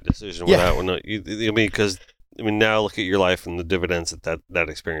making that decision. Yeah. Because now look at your life and the dividends that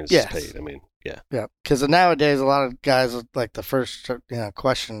experience has paid. Yeah, because nowadays a lot of guys, like the first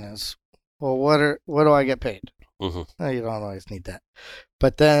question is, well, what do I get paid? Mm-hmm. No, you don't always need that.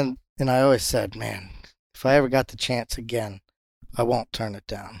 But then, and I always said, man, if I ever got the chance again, I won't turn it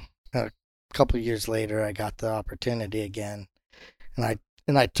down. A couple of years later, I got the opportunity again, and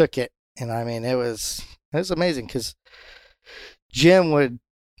I took it. And I mean, it was amazing because Jim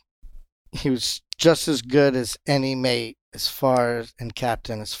he was just as good as any mate and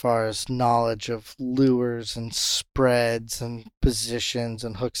captain as far as knowledge of lures and spreads and positions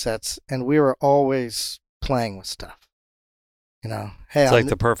and hook sets, and we were always playing with stuff. Hey, it's like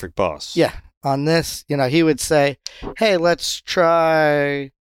the perfect boss. Yeah, on this, he would say, "Hey, let's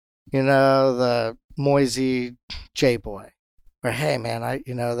try, the Moisey J-Boy," or "Hey, man,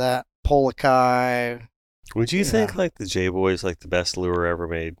 that Polakai." Would you think like the J-Boy is like the best lure ever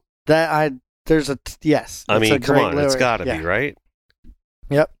made? Yes. I mean, come on, lure. It's got to be, right?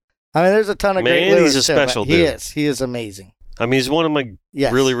 Yep. I mean, there's a ton of great lures. He's a special dude. He is amazing. I mean, he's one of my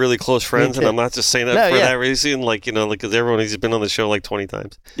really, really close friends, and I'm not just saying that for that reason, because everyone, he's been on the show like 20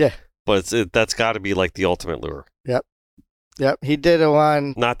 times. Yeah. But that's got to be like the ultimate lure. Yep. He did a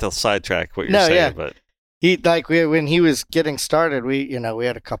one. Not to sidetrack what you're saying, but When he was getting started, we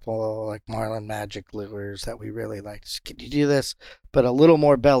had a couple of like Marlin Magic lures that we really liked. Can you do this, but a little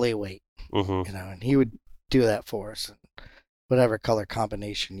more belly weight? Mm-hmm. And he would do that for us, and whatever color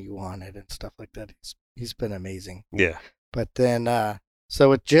combination you wanted and stuff like that. He's been amazing. Yeah. But then, so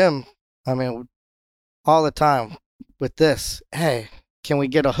with Jim, I mean, all the time with this, hey, can we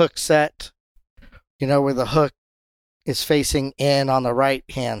get a hook set? Where the hook is facing in on the right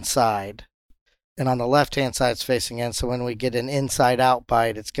hand side. And on the left-hand side, it's facing in. So when we get an inside-out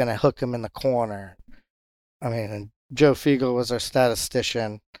bite, it's going to hook him in the corner. I mean, and Joe Fiegel was our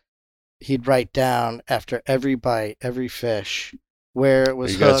statistician. He'd write down after every bite, every fish, where it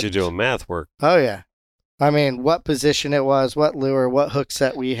was hooked. You guys are doing math work. Oh, yeah. I mean, what position it was, what lure, what hook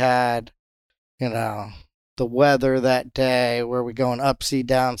set we had, the weather that day, were we going up sea,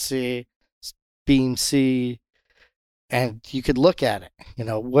 down sea, beam sea. And you could look at it,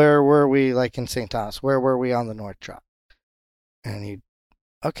 where were we, like in St. Thomas? Where were we on the North Drop? And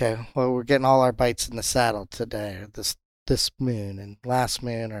we're getting all our bites in the saddle today, or this moon and last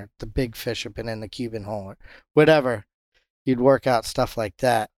moon, or the big fish have been in the Cuban hole, or whatever. You'd work out stuff like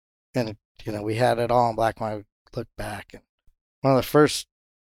that. And, we had it all in black and white. We look back. And one of the first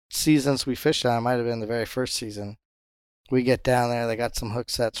seasons we fished on, might have been the very first season. We get down there, they got some hook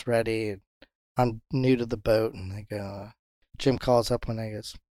sets ready. And I'm new to the boat, and they go, Jim calls up one day and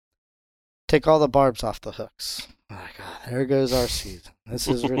goes, take all the barbs off the hooks. I'm like, there goes our season. This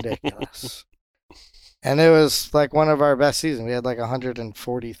is ridiculous. And it was like one of our best seasons. We had like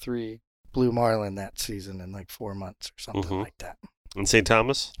 143 blue marlin that season in like 4 months or something like that. In St.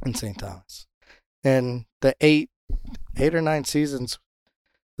 Thomas? In St. Thomas. And the eight or 9 seasons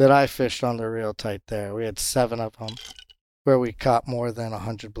that I fished on the reel tight there, we had 7 of them where we caught more than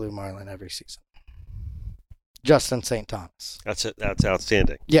 100 blue marlin every season. Just in St. Thomas. That's it. That's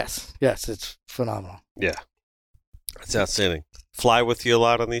outstanding. Yes, it's phenomenal. Yeah. That's outstanding. Fly with you a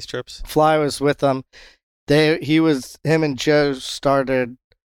lot on these trips? Fly was with them. Him and Joe started,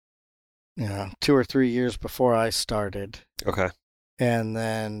 2 or 3 years before I started. Okay. And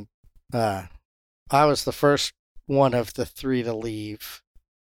then I was the first one of the 3 to leave.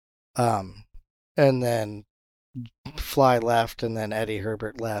 And then Fly left, and then Eddie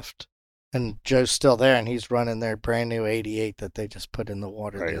Herbert left. And Joe's still there, and he's running their brand new 88 that they just put in the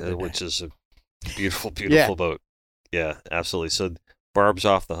water. Right, which is a beautiful, beautiful boat. Yeah, absolutely. So barbs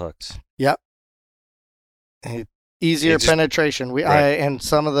off the hooks. Yep. Easier penetration. And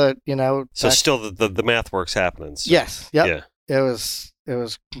some of the, So still the math work's happening. So. Yes. Yep. Yeah. It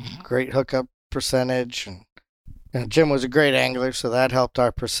was great hookup percentage, and Jim was a great angler, so that helped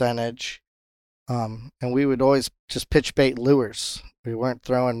our percentage. And we would always just pitch bait lures. We weren't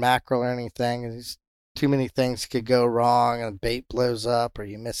throwing mackerel or anything. Too many things could go wrong, and the bait blows up or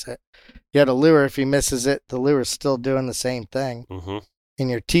you miss it. You had a lure, if he misses it, the lure's still doing the same thing. Mm-hmm. And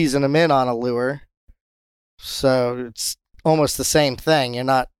you're teasing him in on a lure. So it's almost the same thing. You're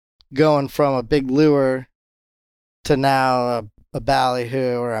not going from a big lure to now a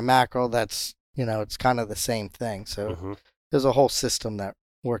ballyhoo or a mackerel. That's, it's kind of the same thing. So there's a whole system that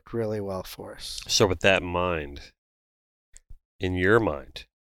worked really well for us. So with that in mind, in your mind,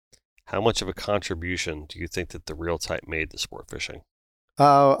 how much of a contribution do you think that the reel type made to sport fishing?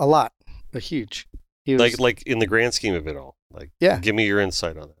 A lot. A huge. Like in the grand scheme of it all. Give me your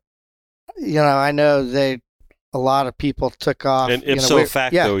insight on that. I know a lot of people took off. And ipso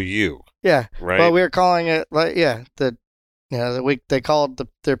facto, you. Yeah. Right. Well, we were calling it they called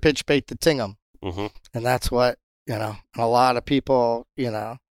their pitch bait the Tingham. Mm-hmm. And that's what, a lot of people,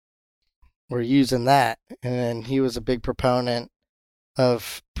 were using that. And he was a big proponent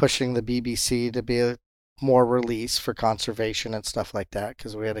of pushing the BBC to be more release for conservation and stuff like that,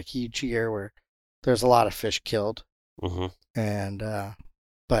 because we had a huge year where there's a lot of fish killed. Mm-hmm. And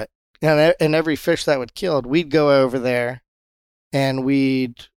and every fish that would killed, we'd go over there and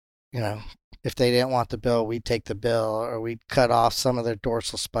we'd, if they didn't want the bill, we'd take the bill, or we'd cut off some of their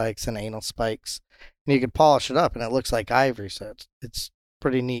dorsal spikes and anal spikes, and you could polish it up and it looks like ivory. So it's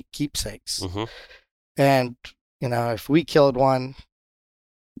pretty neat keepsakes. Mm-hmm. And, if we killed one,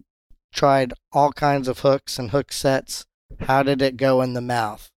 tried all kinds of hooks and hook sets, how did it go in the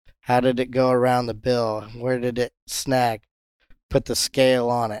mouth? How did it go around the bill? Where did it snag? Put the scale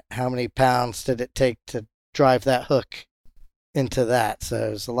on it. How many pounds did it take to drive that hook into that? So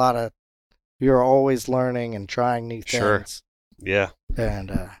there's a lot of, you're always learning and trying new things. Sure. Yeah.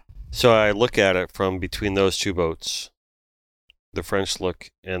 And so I look at it from between those 2 boats, the French Look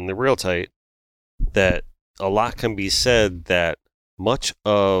and the Reel Tight, that a lot can be said that much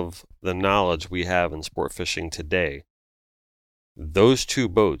of the knowledge we have in sport fishing today, those 2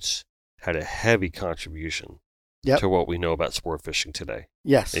 boats had a heavy contribution to what we know about sport fishing today.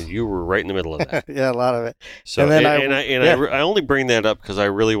 Yes. And you were right in the middle of that. Yeah, a lot of it. So, I only bring that up because I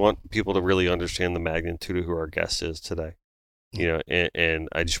really want people to really understand the magnitude of who our guest is today. You know, and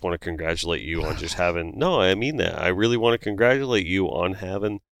I just want to congratulate you on just having, no, I mean that. I really want to congratulate you on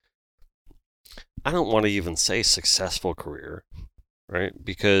having, I don't want to even say successful career, right?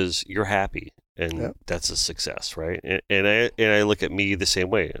 Because you're happy. And that's a success, right? And I look at me the same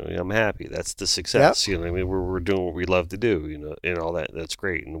way. I mean, I'm happy. That's the success. You know, I mean, we're doing what we love to do. You know, and all that. That's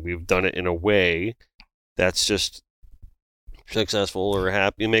great. And we've done it in a way that's just successful or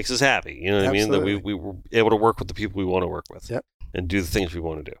happy. It makes us happy. You know what I mean? That we were able to work with the people we want to work with, and do the things we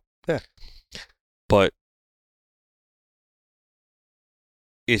want to do. Yeah. But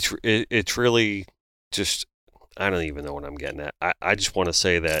it's really just. I don't even know what I'm getting at. I just want to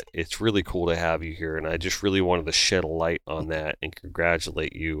say that it's really cool to have you here, and I just really wanted to shed a light on that and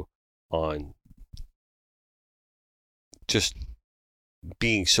congratulate you on just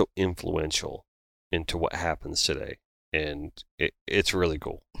being so influential into what happens today. And it's really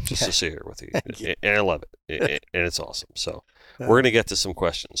cool just to sit here with you. And I love it. And it's awesome. So we're going to get to some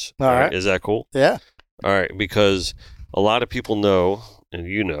questions. All right. Is that cool? Yeah. All right. Because a lot of people know, and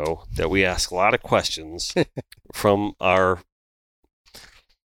you know, that we ask a lot of questions from our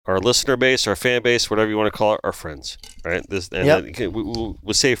listener base, our fan base, whatever you want to call it, our friends, right?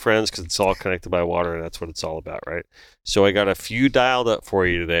 We'll say friends because it's all connected by water, and that's what it's all about, right? So I got a few dialed up for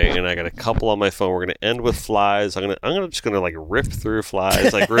you today, and I got a couple on my phone. We're going to end with flies. I'm just gonna like rip through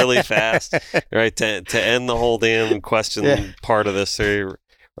flies like really fast, right? To end the whole damn question part of this theory,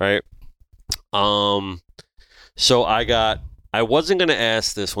 right? So I wasn't going to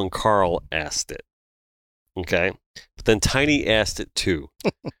ask this when Carl asked it, okay? But then Tiny asked it too.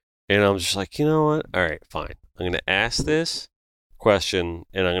 And I'm just like, you know what? All right, fine. I'm going to ask this question,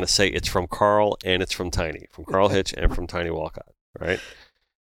 and I'm going to say it's from Carl and it's from Tiny. From Carl Hitch and from Tiny Walcott, right?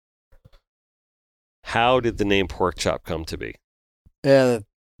 How did the name Pork Chop come to be? Yeah,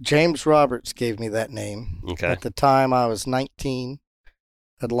 James Roberts gave me that name. Okay. At the time, I was 19,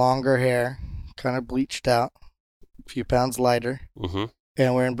 had longer hair, kind of bleached out. A few pounds lighter,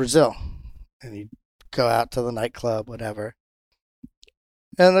 and we're in Brazil, and you go out to the nightclub, whatever,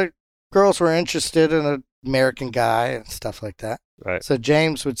 and the girls were interested in an American guy and stuff like that. Right. So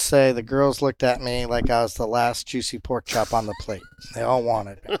James would say the girls looked at me like I was the last juicy pork chop on the plate. They all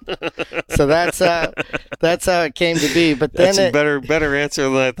wanted it. So that's how it came to be. But then that's a better answer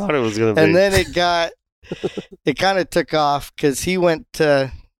than I thought it was going to be. And then it kind of took off because he went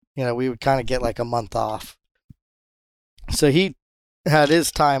to, we would kind of get like a month off. So he had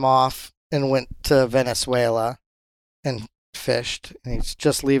his time off and went to Venezuela and fished. And he's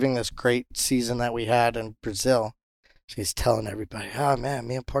just leaving this great season that we had in Brazil. So he's telling everybody, oh man,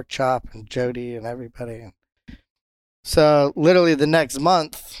 me and Pork Chop and Jody and everybody. So literally the next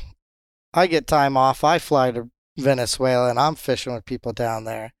month, I get time off. I fly to Venezuela and I'm fishing with people down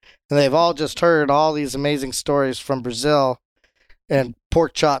there. And they've all just heard all these amazing stories from Brazil and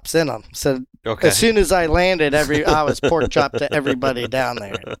pork chops in them. So as soon as I landed, I was pork chop to everybody down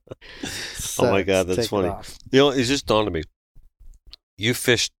there. So oh my God, that's funny. It just dawned on me. You've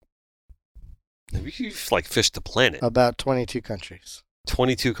fished the planet. About 22 countries.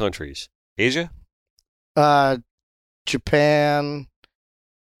 22 countries. Asia? Japan,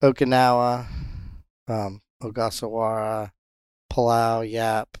 Okinawa, Ogasawara, Palau,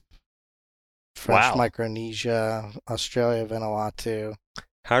 Yap, French Micronesia, Australia, Vanuatu.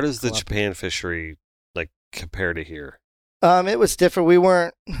 How does the Japan fishery compare to here? It was different. We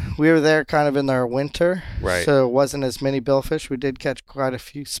were there kind of in their winter, right? So it wasn't as many billfish. We did catch quite a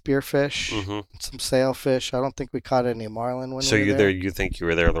few spearfish, some sailfish. I don't think we caught any marlin when we were there. You think you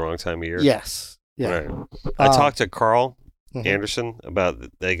were there the wrong time of year? Yes. Yeah. Right. I talked to Carl Anderson about.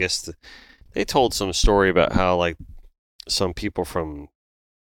 I guess they told some story about how some people from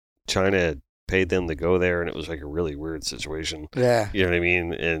China had paid them to go there, and it was a really weird situation. Yeah. You know what I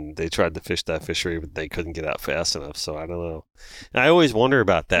mean? And they tried to fish that fishery, but they couldn't get out fast enough. So I don't know. And I always wonder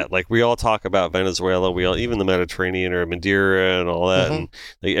about that. We all talk about Venezuela, even the Mediterranean or Madeira and all that, and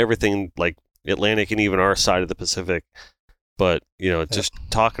everything Atlantic and even our side of the Pacific. But just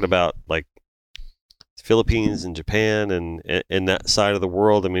talking about Philippines and Japan and that side of the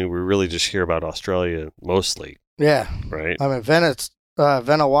world. I mean, we really just hear about Australia mostly. Yeah. Right. I mean,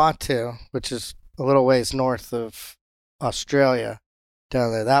 Vanuatu, which is a little ways north of Australia,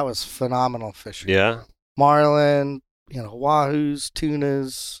 down there. That was phenomenal fishing. Yeah. Marlin, wahoos,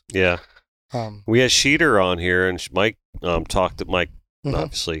 tunas. Yeah. We had Sheeter on here, and Mike talked to Mike,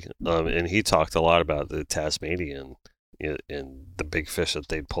 obviously, and he talked a lot about the Tasmanian, in the big fish that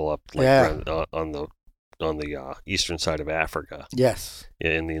they'd pull up around, on the eastern side of Africa. Yes.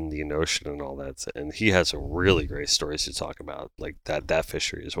 In the Indian Ocean and all that. And he has some really great stories to talk about, like that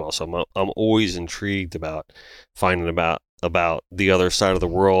fishery as well. So I'm always intrigued about finding about the other side of the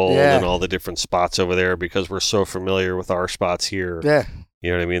world and all the different spots over there, because we're so familiar with our spots here. Yeah.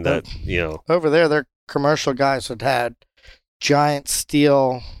 You know what I mean? That, over there, their commercial guys had giant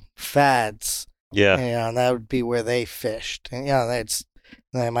steel fads. Yeah. And that would be where they fished. And,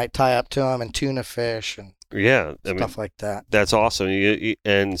 they might tie up to them and tuna fish and stuff like that. That's awesome.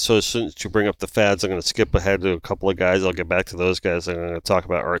 And so as soon as you bring up the fads, I'm going to skip ahead to a couple of guys. I'll get back to those guys. I'm going to talk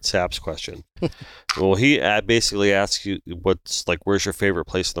about Art Sapp's question. Well, he basically asks you where's your favorite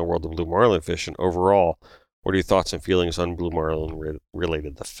place in the world of blue marlin fishing overall? What are your thoughts and feelings on blue marlin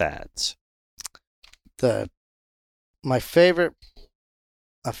related to fads? My favorite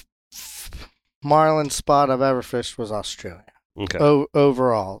marlin spot I've ever fished was Australia. Okay.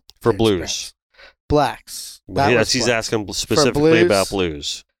 Overall. For blues. Blacks. He's asking specifically about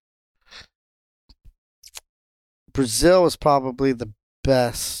blues. Brazil was probably the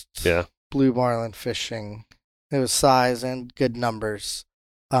best blue marlin fishing. It was size and good numbers.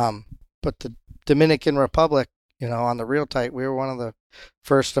 But the Dominican Republic, on the Real Tight, we were one of the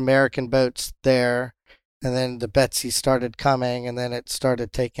first American boats there. And then the Betsy started coming, and then it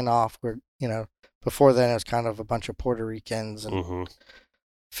started taking off. Before then it was kind of a bunch of Puerto Ricans and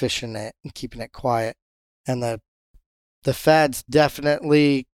fishing it and keeping it quiet. And the fads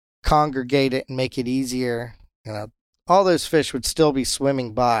definitely congregate it and make it easier. All those fish would still be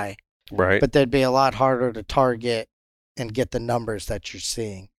swimming by, right? But they'd be a lot harder to target and get the numbers that you're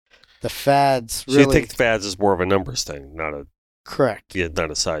seeing. The fads really... So you think the fads is more of a numbers thing, not a... Correct. Yeah, not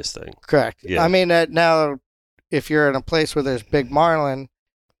a size thing. Correct. Yeah. I mean, now, if you're in a place where there's big marlin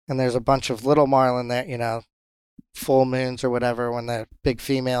and there's a bunch of little marlin there, full moons or whatever, when the big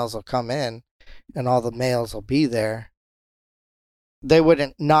females will come in and all the males will be there, they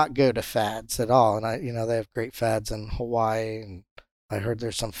wouldn't not go to fads at all. And they have great fads in Hawaii, and I heard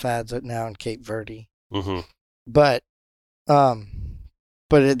there's some fads now in Cape Verde. Mm-hmm. But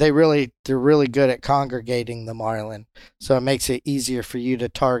they're really good at congregating the marlin, so it makes it easier for you to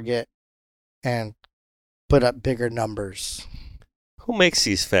target and put up bigger numbers. Who makes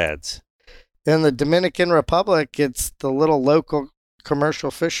these fads? In the Dominican Republic, it's the little local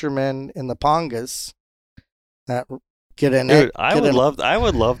commercial fishermen in the Pongas that get in. Dude, I would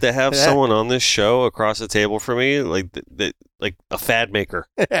love to have someone on this show across the table from me, like a fad maker.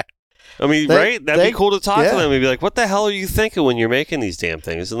 I mean, right? That'd be cool to talk to them and be like, what the hell are you thinking when you're making these damn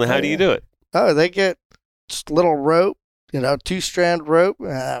things? And then how do you do it? Oh, they get just little rope, 2-strand rope,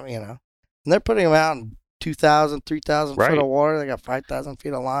 and they're putting them out in 2,000, 3,000 foot of water. They got 5,000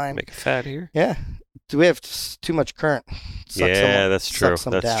 feet of line. Make a fad here? Yeah. Do we have too much current? That's true.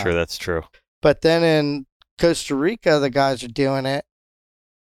 That's true. But then in Costa Rica, the guys are doing it.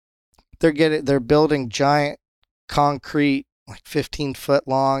 They're building giant concrete, like 15 foot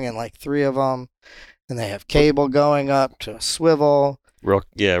long, and like 3 of them, and they have cable going up to a swivel. Real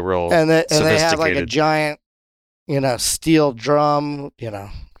and they have like a giant, steel drum,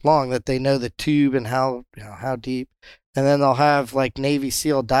 long, that they know the tube and how deep. And then they'll have like Navy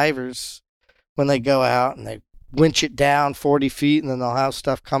SEAL divers when they go out, and they winch it down 40 feet, and then they'll have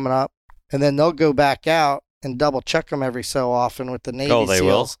stuff coming up, and then they'll go back out and double check them every so often with the Navy SEAls.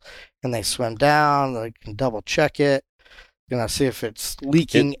 Will? And they swim down, they can double check it. See if it's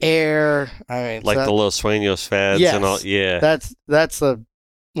leaking air. I mean, like the Los Sueños fads and all. Yeah, that's a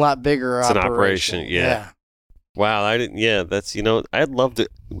lot bigger. It's an operation. Yeah. Wow, I didn't. Yeah, that's I'd love to.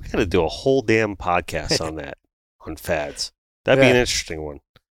 We got to do a whole damn podcast on that, on fads. That'd be an interesting one.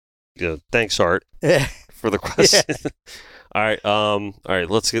 Thanks, Art, for the question. All right.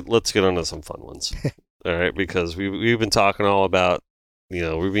 Let's get on to some fun ones. All right, because we've been talking all about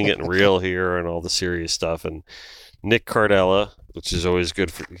we've been getting real here and all the serious stuff, and Nick Cardella, which is always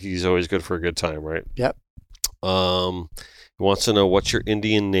good he's always good for a good time, right? Yep. He wants to know, what's your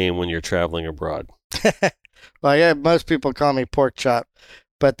Indian name when you're traveling abroad? Well, yeah, most people call me Pork Chop,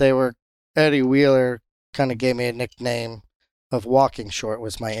 but Eddie Wheeler kind of gave me a nickname of Walking Short,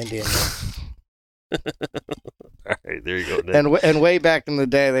 was my Indian name. All right, there you go, Nick. And way back in the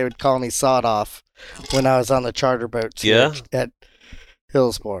day, they would call me Sawed Off when I was on the charter boats at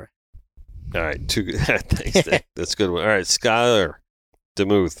Hillsborough. All right, thanks, Nick. That's a good one. All right, Skylar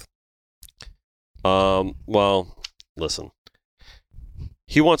DeMuth. Well, listen.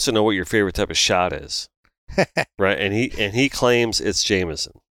 He wants to know what your favorite type of shot is, right? And he claims it's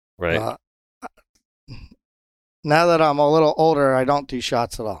Jameson, right? Now that I'm a little older, I don't do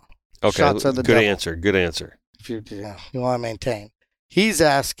shots at all. Okay, shots are the good devil. answer. Good answer. if you want to maintain. He's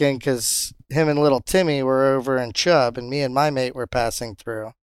asking because him and little Timmy were over in Chubb, and me and my mate were passing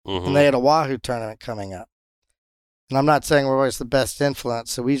through, and they had a Wahoo tournament coming up. And I'm not saying we're always the best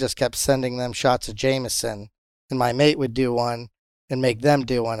influence, so we just kept sending them shots of Jameson, and my mate would do one and make them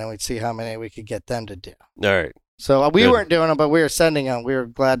do one, and we'd see how many we could get them to do. All right. So we weren't doing them, but we were sending them. We were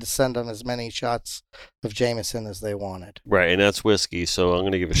glad to send them as many shots of Jameson as they wanted. Right, and that's whiskey. So I'm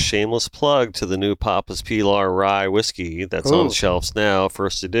going to give a shameless plug to the new Papa's Pilar Rye whiskey that's on shelves now,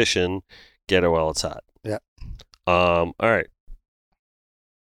 first edition. Get it while it's hot. Yeah. All right.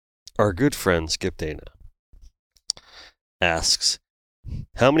 Our good friend Skip Dana asks,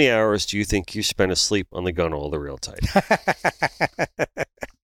 how many hours do you think you spent asleep on the gunnel of the Real Tight?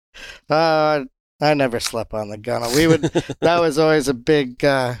 I never slept on the gunnel. That was always a big,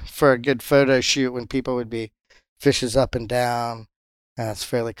 for a good photo shoot when people would be fishes up and down. And it's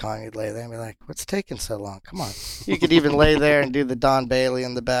fairly common. You'd lay there and be like, what's taking so long? Come on. You could even lay there and do the Don Bailey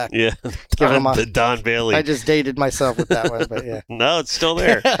in the back. Yeah. The Don Bailey. I just dated myself with that one, but yeah. No, it's still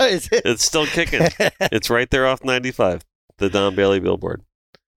there. Is it? It's still kicking. It's right there off 95, the Don Bailey billboard.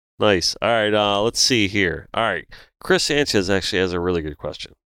 Nice. All right, let's see here. All right, Chris Sanchez actually has a really good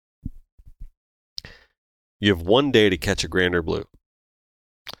question. You have 1 day to catch a grander blue.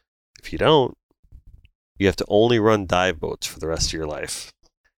 If you don't, you have to only run dive boats for the rest of your life.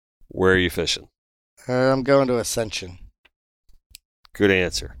 Where are you fishing? I'm going to Ascension. Good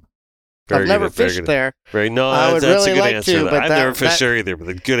answer. I've never fished there. Right? No, that's really a good answer. I've never fished there either, but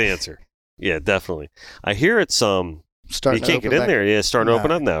a good answer. Yeah, definitely. I hear it's you can't get in there. Yeah, it's starting to open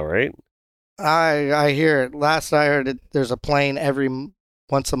up now, right? I hear it. Last I heard it, there's a plane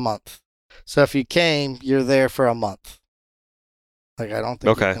once a month. So if you came, you're there for a month. Like, I don't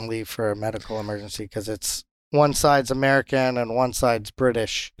think you can leave for a medical emergency because it's one side's American and one side's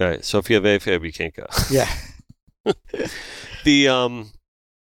British. All right. So if you have AFib, you can't go. Yeah.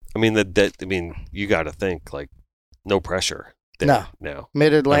 You got to think like no pressure. No. Now.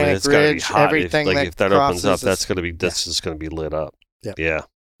 Mid-Atlantic Ridge, everything if that opens up, that's just going to be lit up. Yep. Yeah.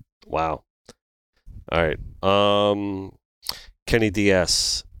 Wow. All right. Kenny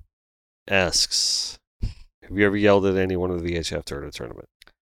DS asks, have you ever yelled at anyone of the VHF during a tournament?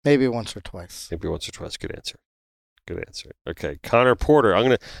 Maybe once or twice. Good answer. Okay. Connor Porter.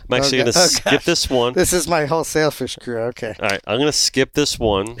 I'm actually going to skip this one. This is my whole sailfish crew. Okay. All right. I'm going to skip this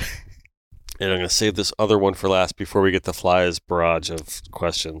one, and I'm going to save this other one for last before we get the Fly's barrage of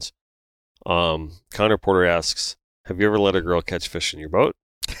questions. Connor Porter asks, have you ever let a girl catch fish in your boat?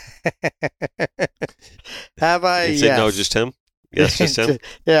 Have I? You said no, just him? Yes, just him?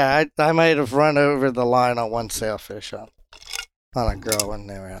 Yeah, I might have run over the line on one sailfish on a girl when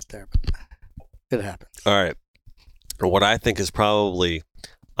they were out there. But it happens. All right. What I think is probably,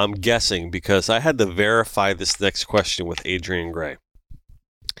 I'm guessing, because I had to verify this next question with Adrian Gray.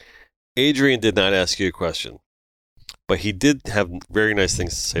 Adrian did not ask you a question, but he did have very nice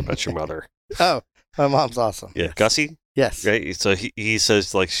things to say about your mother. Oh, my mom's awesome. Yeah, Gussie? Yes. Right. So he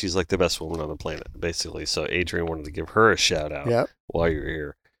says like she's like the best woman on the planet, basically. So Adrian wanted to give her a shout out while you're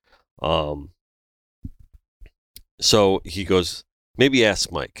here. So he goes, maybe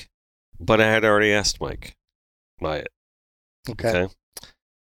ask Mike, but I had already asked Mike Myatt. Okay.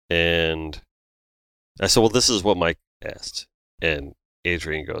 And I said, well, this is what Mike asked, and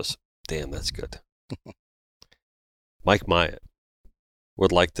Adrian goes, damn, that's good. Mike Myatt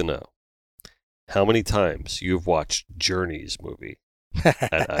would like to know how many times you've watched Journey's movie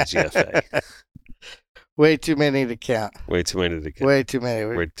at IGFA. Way too many to count. Way too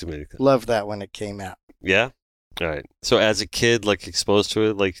many. Loved that when it came out. Yeah? All right. So as a kid, like exposed to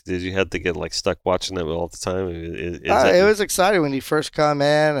it, like did you have to get like stuck watching it all the time? It was exciting when you first come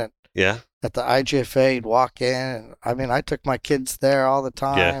in and at the IGFA, you'd walk in. And, I took my kids there all the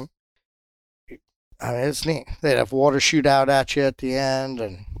time. Yeah. It's neat. They'd have water shoot out at you at the end,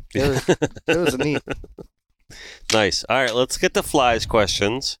 and it was neat. Nice. All right, let's get the Flies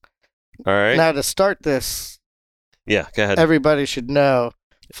questions. All right. Now to start this, go ahead. Everybody should know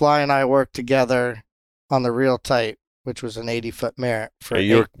Fly and I worked together on the Real Tight, which was an 80-foot Merritt for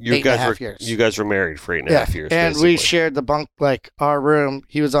eight and a half years. You guys were married for 8.5 years. And basically. We shared the bunk, like our room.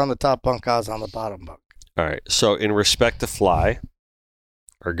 He was on the top bunk, I was on the bottom bunk. All right. So in respect to Fly,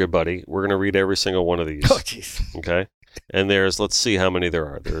 our good buddy, we're going to read every single one of these. Oh, jeez. Okay. And let's see how many there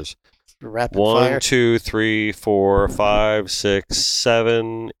are. There's rapid 1, fire. 2, 3, 4, 5, 6,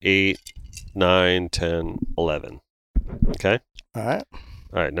 7, 8, 9, 10, 11. Okay. All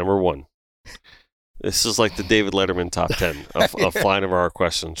right. Number 1. This is like the David Letterman top 10 of Flying of our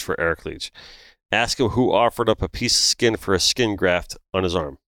questions for Eric Leech. Ask him who offered up a piece of skin for a skin graft on his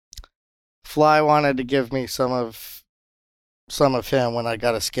arm. Fly wanted to give me some of him when I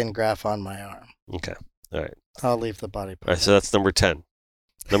got a skin graft on my arm. Okay. All right. I'll leave the body part. All right, so that's number 10.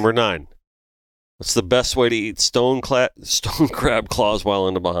 Number 9. What's the best way to eat stone crab claws while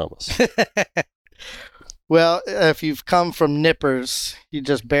in the Bahamas? Well, if you've come from nippers, you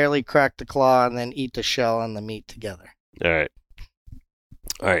just barely crack the claw and then eat the shell and the meat together. All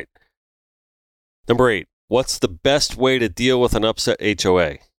right. Number 8. What's the best way to deal with an upset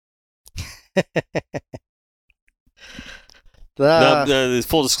HOA?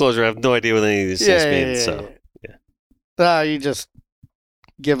 Full disclosure, I have no idea what any of these things mean. You just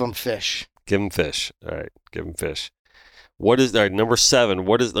give them fish. Give them fish. All right, give them fish. All right, number 7. I'm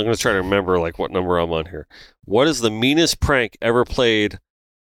going to try to remember what number I'm on here. What is the meanest prank ever played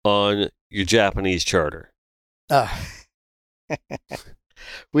on your Japanese charter?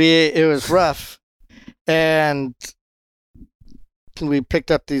 It was rough, and we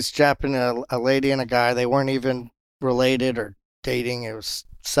picked up these Japanese, a lady and a guy. They weren't even related or dating. It was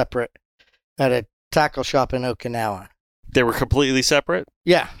separate at a tackle shop in Okinawa. They were completely separate?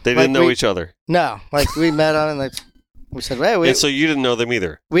 Yeah. They didn't know each other? No. We met on and we said, hey. And so you didn't know them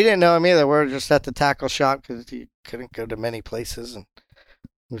either? We didn't know them either. We were just at the tackle shop because you couldn't go to many places. And,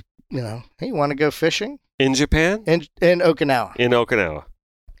 hey, you want to go fishing? In Japan? In Okinawa. In Okinawa.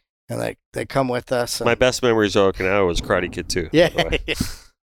 And they come with us. My best memories of Okinawa was Karate Kid 2. Yeah.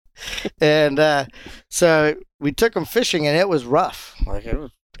 And so we took them fishing, and it was rough. It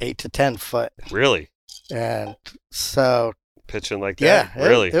was 8 to 10 foot. Really? And so pitching like that? Yeah,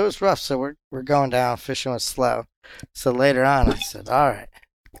 really? It was rough. So we're going down. Fishing was slow. So later on, I said, "All right."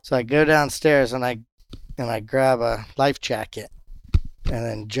 So I go downstairs and I grab a life jacket, and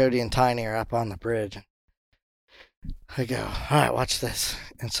then Jody and Tiny are up on the bridge. I go, "All right, watch this."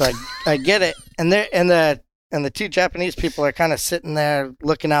 And so I get it, and the two Japanese people are kind of sitting there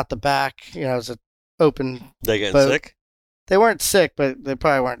looking out the back. It's an open. They getting boat. Sick? They weren't sick, but they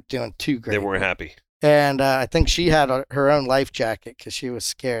probably weren't doing too great. They weren't happy. And I think she had her own life jacket because she was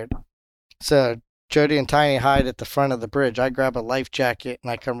scared. So Jody and Tiny hide at the front of the bridge. I grab a life jacket and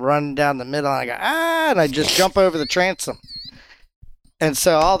I come running down the middle and I go, and I just jump over the transom. And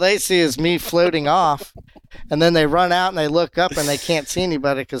so all they see is me floating off. And then they run out and they look up and they can't see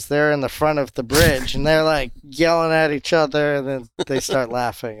anybody because they're in the front of the bridge. And they're like yelling at each other. And then they start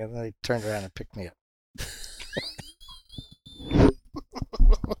laughing and they turn around and pick me up.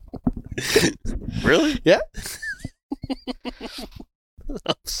 Really? Yeah.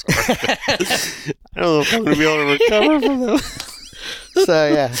 I'm sorry. I don't know if I'm going to be able to recover from them. So,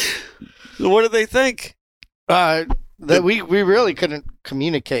 yeah. What did they think? That we really couldn't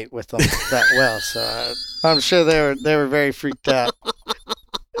communicate with them that well. So I'm sure they were very freaked out.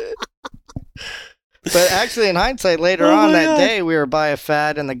 But actually, in hindsight, later on that day, we were by a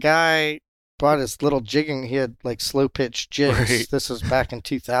fad, and the guy brought his little jigging. He had slow pitch jigs. Right. This was back in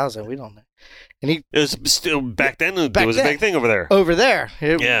 2000. We don't know. And it was still back then. It was a big thing over there. Over there,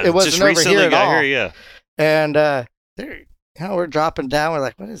 it wasn't just over recently here at got all. Here, yeah. And we're dropping down. We're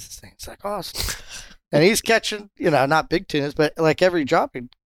like, what is this thing? It's like awesome. And he's catching, not big tunas, but every drop he'd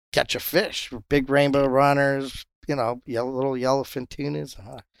catch a fish. Big rainbow runners, little yellowfin tunas.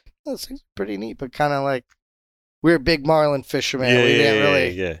 This thing's pretty neat, but kind of we're big marlin fishermen. We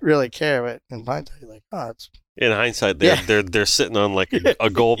didn't really care. But in hindsight, it's. In hindsight, they're sitting on a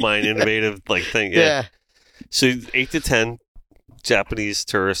gold mine innovative thing. Yeah. So 8 to 10 Japanese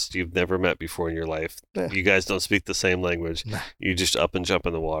tourists you've never met before in your life. Yeah. You guys don't speak the same language. Nah. You just up and jump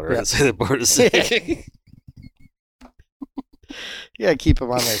in the water and say the boat is sinking. Yeah, keep them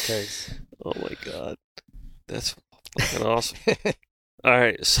on their toes. Oh my God, that's fucking awesome. All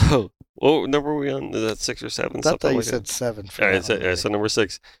right, so what number are we on? Is that 6 or 7? I thought you said 7. All right, so number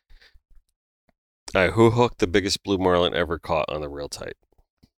 6. All right, who hooked the biggest blue marlin ever caught on the reel tight?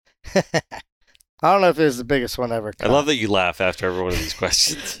 I don't know if it was the biggest one ever caught. I love that you laugh after every one of these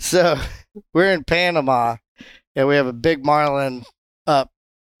questions. So we're in Panama, and we have a big marlin up.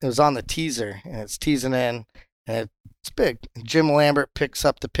 It was on the teaser, and it's teasing in, and it's big. And Jim Lambert picks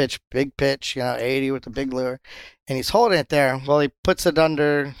up the pitch, big pitch, 80 with the big lure, and he's holding it there. Well, he puts it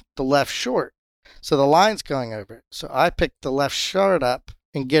under the left short, so the line's going over it. So I pick the left short up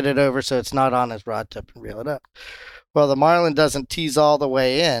and get it over so it's not on his rod tip and reel it up. Well, the marlin doesn't tease all the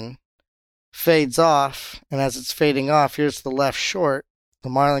way in, fades off, and as it's fading off, here's the left short. The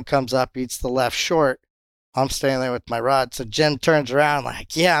marlin comes up, eats the left short. I'm standing there with my rod. So Jim turns around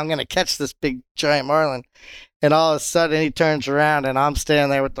yeah, I'm going to catch this big giant marlin. And all of a sudden he turns around and I'm standing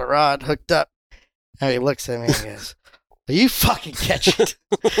there with the rod hooked up. And he looks at me and he goes, "Are you fucking catch it?"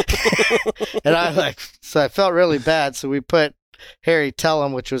 And so I felt really bad. So we put Harry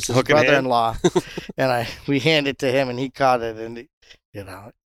Tellum, which was his Hook in hand? brother-in-law, and we handed it to him, and he caught it, and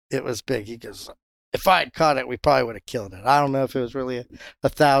it was big. He goes, if I had caught it, we probably would have killed it. I don't know if it was really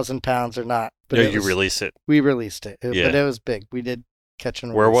 1,000 pounds or not. But no, you release it. We released it, Yeah. but it was big. We did catch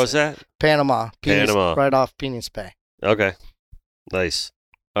and release. Where was that? Panama. Panama. Right off Penis Bay. Okay. Nice.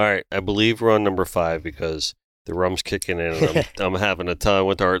 All right. I believe we're on number 5 because the rum's kicking in and I'm having a time. I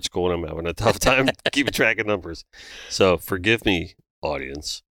went to art school and I'm having a tough time keeping track of numbers. So forgive me,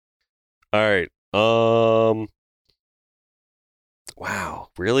 audience. All right. Wow.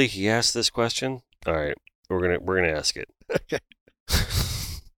 Really? He asked this question? All right. We're gonna ask it. Okay.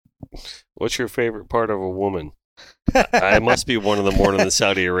 What's your favorite part of a woman? I must be one of them more than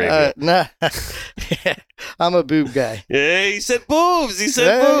Saudi Arabia. No. I'm a boob guy. Yeah, he said boobs. He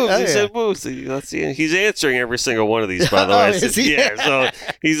said boobs. He said boobs. Let's see. He's answering every single one of these, by the way. Is he? Yeah, so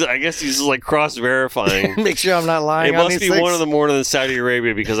I guess he's like cross-verifying. Make sure I'm not lying. It must be one of them more than Saudi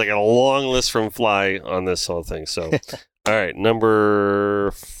Arabia because I got a long list from Fly on this whole thing. So, all right,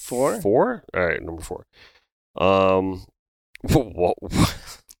 number 4. 4. All right, number 4.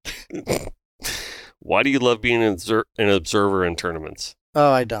 Why do you love being an observer in tournaments?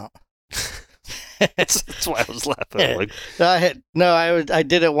 Oh, I don't. That's why I was laughing. Like, I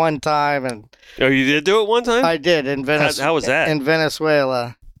did it one time, and oh, you did do it one time? I did in Venezuela. How was that? In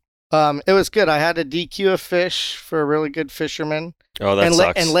Venezuela, it was good. I had to DQ a fish for a really good fisherman. Oh, that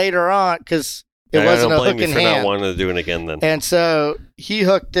sucks. And later on, because it wasn't a hook in hand. I don't blame you for not wanting to do it again then. And so he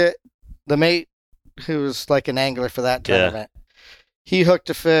hooked it. The mate, who was like an angler for that tournament, he hooked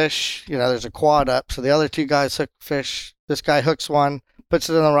a fish. There's a quad up, so the other 2 guys hook fish. This guy hooks one, puts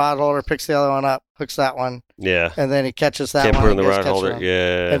it in the rod holder, picks the other one up, hooks that one. Yeah. And then he catches that one. Can't put it in the rod holder.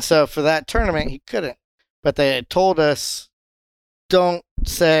 Yeah. And so for that tournament, he couldn't. But they had told us, don't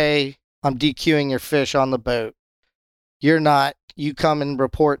say, I'm DQing your fish on the boat. You're not. You come and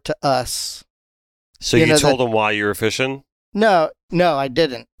report to us. So you told them why you were fishing? No, I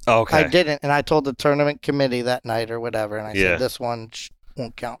didn't. Okay. I didn't. And I told the tournament committee that night or whatever. And I said, this one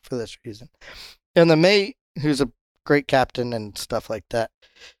won't count for this reason. And the mate, who's a great captain and stuff like that,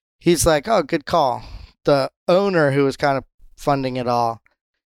 he's like, oh, good call. The owner, who was kind of funding it all,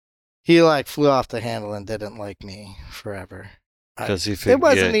 he like flew off the handle and didn't like me forever. Because he it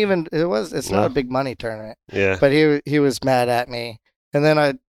wasn't even. It's not a big money tournament. Yeah. But he was mad at me, and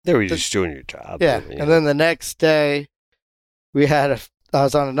then they were just doing your job. Yeah. And then the next day, I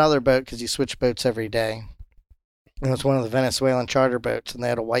was on another boat because you switch boats every day. And it was one of the Venezuelan charter boats, and they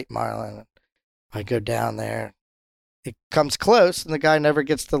had a white marlin. I go down there. It comes close, and the guy never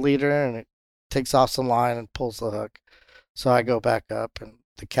gets the leader, and it takes off some line and pulls the hook. So I go back up, and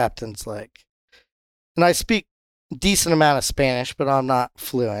the captain's like, and I speak decent amount of Spanish, but I'm not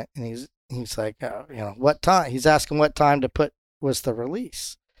fluent. And he's like, oh, what time? He's asking what time to put was the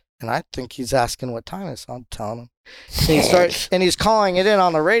release. And I think he's asking what time it is. So I'm telling him. And he's calling it in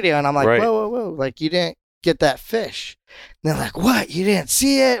on the radio, and I'm like, whoa. Like, you didn't get that fish. And they're like, what? You didn't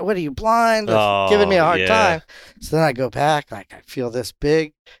see it? What, are you blind? Giving me a hard time. So then I go back, like, I feel this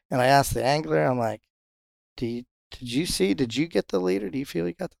big, and I ask the angler, I'm like, did you get the leader? Do you feel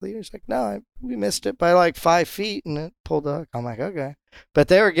you got the leader? He's like, no, we missed it by like 5 feet, and it pulled the hook. I'm like, okay. But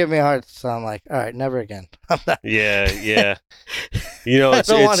they were giving me a hard, so I'm like, all right, never again. Yeah. I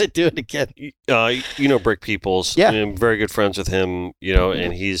don't want to do it again. Brick Peoples. Yeah. I'm very good friends with him,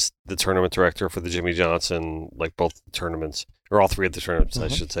 and he's the tournament director for the Jimmy Johnson, like both the tournaments, or all 3 of the tournaments, I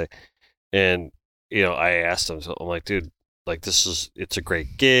should say. And, I asked him, so I'm like, dude, like, it's a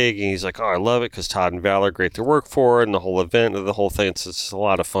great gig. And he's like, oh, I love it because Todd and Val are great to work for, and the whole event and the whole thing, it's a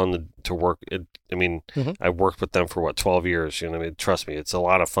lot of fun to work. I worked with them for 12 years. Trust me, it's a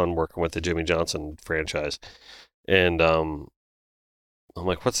lot of fun working with the Jimmy Johnson franchise. And I'm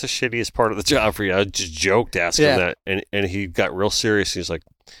like, what's the shittiest part of the job for you? I just joked asking him that. And he got real serious. He's like,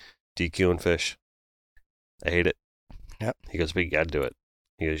 DQing fish. I hate it. Yep. He goes, but you got to do it.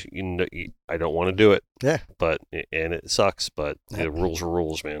 He goes, I don't want to do it. Yeah. And it sucks, but the rules are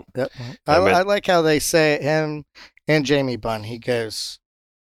rules, man. Yep. I like how they say it, him and Jamie Bunn. He goes,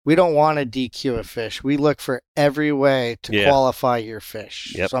 we don't want to DQ a fish. We look for every way to qualify your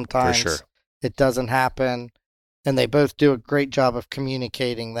fish. Yep, sometimes it doesn't happen. And they both do a great job of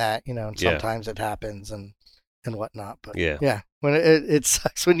communicating that, and sometimes it happens and whatnot. But when it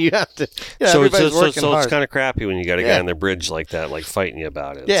sucks when you have to. So everybody's working hard. It's kind of crappy when you got a guy on the bridge like that, like fighting you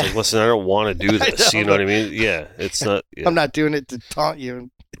about it. It's like, listen, I don't want to do this. You know what I mean? Yeah, it's not. Yeah. I'm not doing it to taunt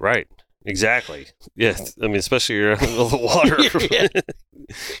you. Right. Exactly. Yeah. Especially you're in the middle of the water.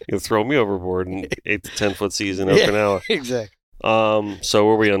 You throw me overboard in 8 to 10 foot seas in Okinawa. Exactly. So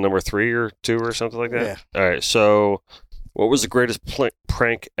were we on number 3 or 2 or something like that? Yeah. All right. So What was the greatest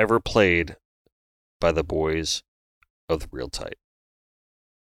prank ever played by the boys of the Real Tight?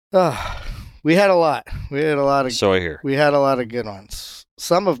 We had a lot. We had a lot of. So I hear. We had a lot of good ones.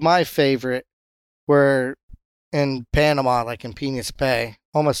 Some of my favorite were in Panama, like in Penis Bay.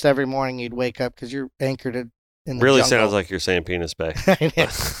 Almost every morning you'd wake up because you're anchored in the Really jungle. sounds like you're saying Penis Bay.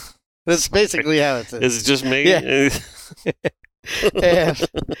 That's basically how it is. Is it just me? Yeah. And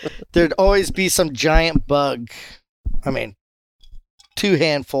there'd always be some giant bug. I mean, 2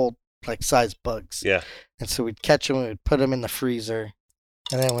 handful like size bugs. Yeah. And so we'd catch them and we'd put them in the freezer.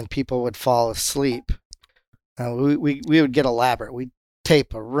 And then when people would fall asleep, we would get elaborate. We'd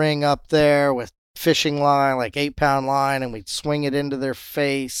tape a ring up there with fishing line, like 8-pound line, and we'd swing it into their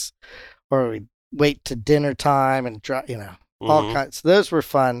face, or we'd wait to dinner time and drop, all kinds. So those were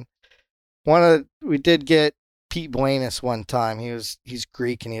fun. We did get Pete Buenas one time. He's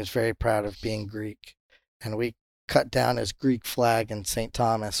Greek and he was very proud of being Greek, and we cut down his Greek flag in St.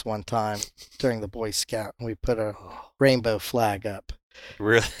 Thomas one time during the Boy Scout, and we put a rainbow flag up.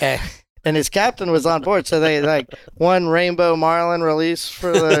 Really? And his captain was on board, so they like one rainbow marlin release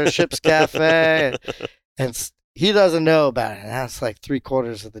for the ship's cafe, and he doesn't know about it. And that's like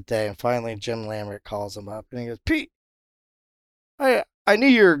 3/4 of the day, and finally Jim Lambert calls him up, and he goes, "Pete, I knew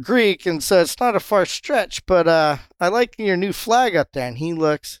you were Greek, and so it's not a far stretch, but I like your new flag up there." And he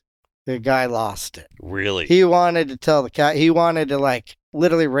looks, the guy lost it. Really? He wanted to tell the cat. He wanted to like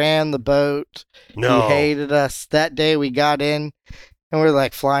literally ran the boat. No. He hated us. That day we got in. And we're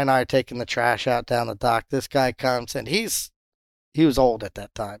like, Fly and I are taking the trash out down the dock. This guy comes, and he was old at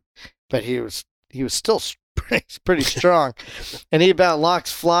that time, but he was still pretty strong. And he about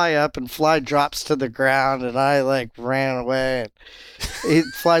locks Fly up, and Fly drops to the ground, and I like ran away. And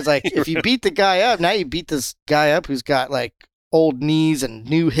Fly's like, if you beat the guy up, now you beat this guy up who's got like old knees and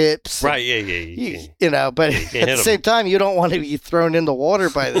new hips. Right, yeah. But at the same time, you don't want to be thrown in the water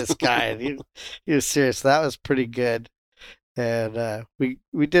by this guy. He was serious. That was pretty good. And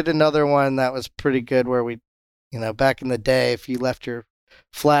we did another one that was pretty good where we, back in the day, if you left your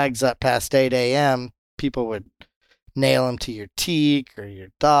flags up past 8 a.m., people would nail them to your teak or your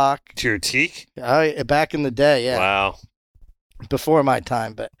dock. To your teak? Back in the day, yeah. Wow. Before my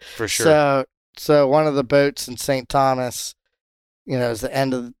time, but for sure. So one of the boats in St. Thomas, it was the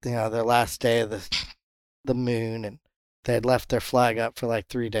end of their last day of the moon, and they had left their flag up for like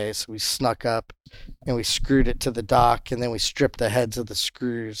 3 days. So we snuck up and we screwed it to the dock, and then we stripped the heads of the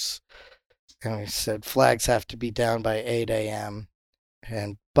screws. And we said flags have to be down by 8 a.m.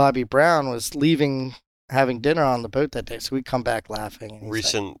 And Bobby Brown was leaving, having dinner on the boat that day. So we come back laughing. And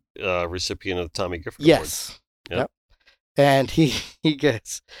recipient of the Tommy Gifford Yes. Award. Yep. And he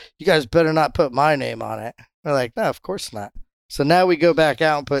goes, "You guys better not put my name on it." We're like, "No, of course not." So now we go back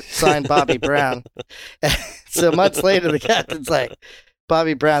out and put signed Bobby Brown. So months later, the captain's like,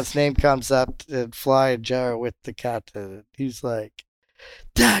 Bobby Brown's name comes up, and Fly and Joe are with the captain. He's like,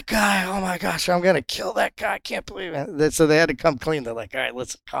 "That guy, oh my gosh, I'm going to kill that guy. I can't believe it." So they had to come clean. They're like, "All right,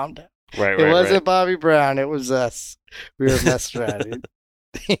 let's calm down." Right. It wasn't Bobby Brown. It was us. We were messing around.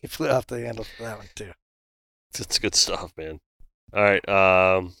 He flew off the handle for that one, too. That's good stuff, man. All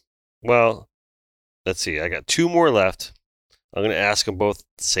right. Well, let's see. I got 2 more left. I'm going to ask them both at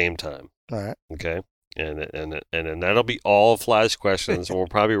the same time. All right. Okay. And then that'll be all of Fly's questions, and we'll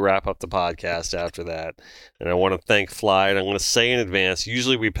probably wrap up the podcast after that. And I want to thank Fly, and I'm going to say in advance,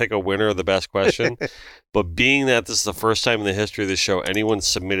 usually we pick a winner of the best question, but being that this is the first time in the history of the show anyone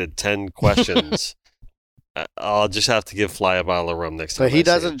submitted 10 questions, I'll just have to give Fly a bottle of rum next time. But he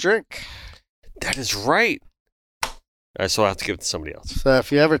doesn't drink. That is right. So I'll have to give it to somebody else. So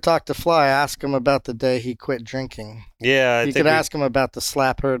if you ever talk to Fly, ask him about the day he quit drinking. Yeah. You could ask him about the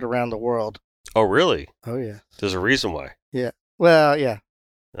slap heard around the world. Oh, really? Oh, yeah. There's a reason why. Yeah. Well, yeah.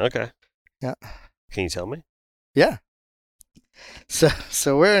 Okay. Yeah. Can you tell me? Yeah.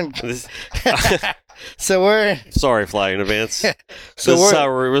 So we're in. So we're. Sorry, Fly, in advance. So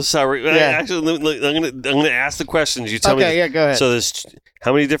we're sorry. Yeah. Actually, I'm gonna ask the questions. You tell me. Okay. Yeah. Go ahead. So there's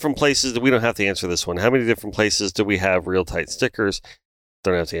how many different places? We don't have to answer this one. How many different places do we have Real Tight stickers?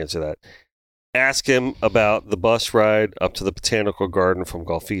 Don't have to answer that. Ask him about the bus ride up to the botanical garden from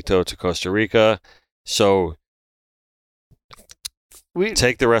Golfito to Costa Rica. So we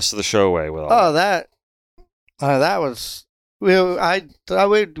take the rest of the show away with all. That was we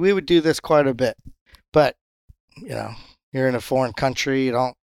would do this quite a bit, but you're in a foreign country.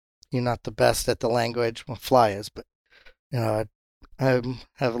 You're not the best at the language. Well, Fly is, but I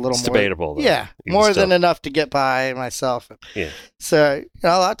have a little it's more. Debatable, though. Yeah, more than enough to get by myself. Yeah. So a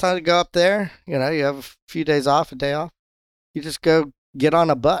lot of times you go up there. You have a few days off, a day off. You just go get on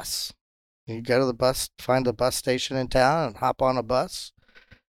a bus. You go to the bus, find the bus station in town, and hop on a bus,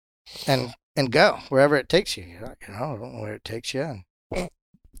 and go wherever it takes you. I don't know where it takes you. And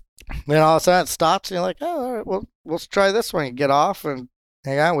then all of a sudden it stops, and you're like, oh, all right, well, let's try this one. You get off and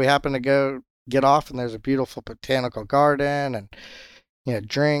hang out. We happen to get off, and there's a beautiful botanical garden, and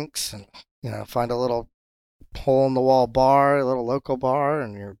drinks, and find a little hole in the wall bar, a little local bar,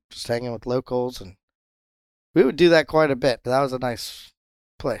 and you're just hanging with locals. And we would do that quite a bit. That was a nice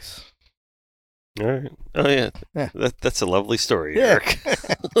place. All right. Oh yeah. That's a lovely story, Yeah. Eric.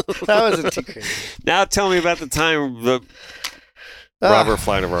 That wasn't too crazy. Now tell me about the time Robert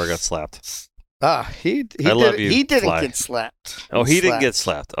Flynavar got slapped. He didn't get slapped. Oh, he didn't get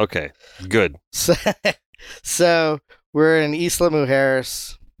slapped. Okay, good. So we're in East Lamu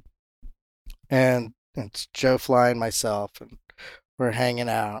Harris, and it's Joe Fly and myself, and we're hanging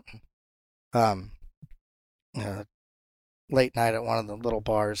out. Late night at one of the little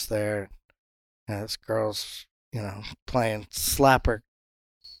bars there. And this girl's, playing slapper.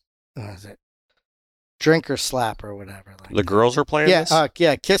 What is it? Drink or slap or whatever. Like the girls are playing this?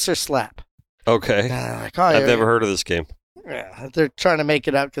 Yeah, kiss or slap. Okay. Like, I've never heard of this game. Yeah, they're trying to make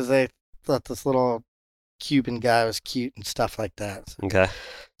it up because they thought this little Cuban guy was cute and stuff like that. Okay.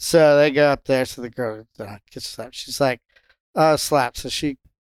 So they go up there. So the girl gets slapped. She's like, slap. So she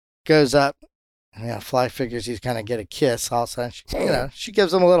goes up. Fly figures he's going to get a kiss. All of a sudden, she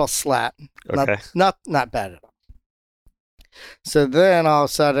gives him a little slap. Okay. Not bad at all. So then all of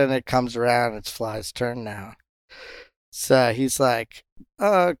a sudden it comes around. It's Fly's turn now. So he's like,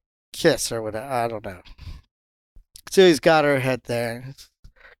 kiss or whatever. I don't know. So he's got her head there.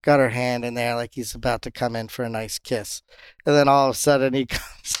 Got her hand in there like he's about to come in for a nice kiss. And then all of a sudden he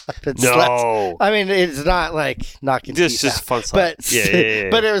comes up and slaps. I mean, it's not like knocking teeth just out. Fun slap. But, yeah.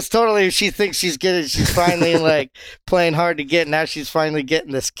 But it was totally, she thinks she's getting, she's finally like playing hard to get. Now she's finally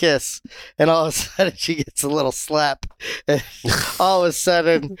getting this kiss. And all of a sudden she gets a little slap. And all of a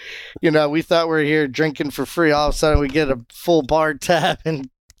sudden, we thought we were here drinking for free. All of a sudden we get a full bar tab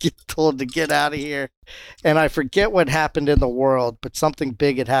and get told to get out of here. And I forget what happened in the world, but something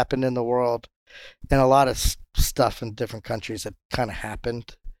big had happened in the world, and a lot of stuff in different countries that kind of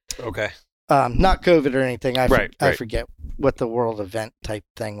happened. Okay. Not COVID or anything. I Right. forget what the world event type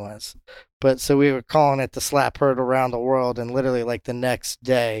thing was. But so we were calling it the slap heard around the world, and literally like the next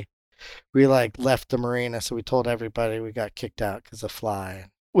day we left the marina. So we told everybody we got kicked out because of Fly.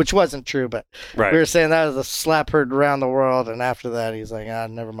 Which wasn't true, but we were saying that was a slap heard around the world. And after that, he's like,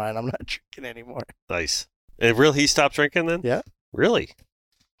 never mind. I'm not drinking anymore. Nice. And really, he stopped drinking then? Yeah. Really?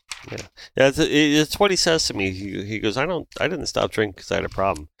 Yeah. It's what he says to me. He goes, I didn't stop drinking because I had a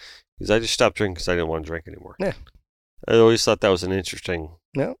problem. Because I just stopped drinking because I didn't want to drink anymore. Yeah. I always thought that was an interesting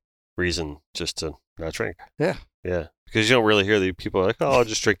reason just to not drink. Yeah. Yeah. Because you don't really hear the people like, I'll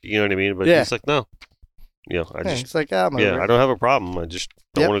just drink. You know what I mean? But he's like, no. It's like, I don't have a problem. I just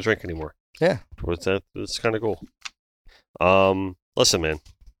don't want to drink anymore. Yeah. It's kind of cool. Listen, man,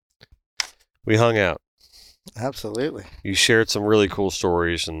 we hung out. Absolutely. You shared some really cool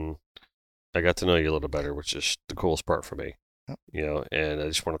stories, and I got to know you a little better, which is the coolest part for me. Yep. And I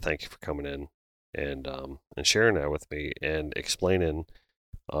just want to thank you for coming in and sharing that with me and explaining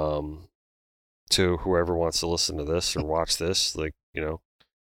to whoever wants to listen to this or watch this,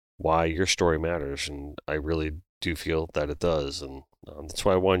 why your story matters, and I really do feel that it does, and that's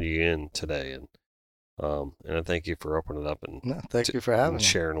why I wanted you in today, and I thank you for opening it up and thank you for having me,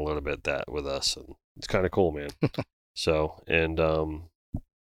 sharing a little bit that with us, and it's kind of cool, man. So, and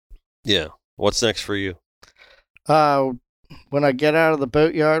what's next for you? When I get out of the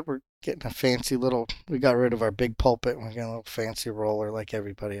boatyard, we're getting a fancy little. We got rid of our big pulpit, and we're getting a little fancy roller like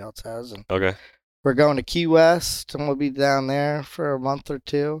everybody else has, and okay. We're going to Key West, and we'll be down there for a month or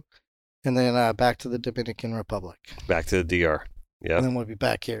two, and then back to the Dominican Republic. Back to the DR. Yeah. And then we'll be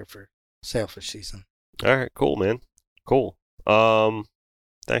back here for sailfish season. All right, cool, man. Cool.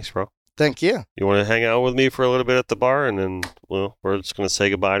 Thanks, bro. Thank you. You want to hang out with me for a little bit at the bar, and then we're just going to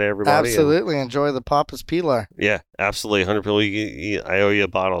say goodbye to everybody. Absolutely. Enjoy the Papa's Pilar. Yeah, absolutely. 100%. I owe you a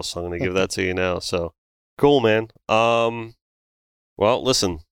bottle, so I'm going to give that to you now. So, cool, man. Well,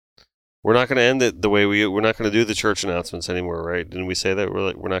 listen. We're not going to end it the way we're not going to do the church announcements anymore, right? Didn't we say that?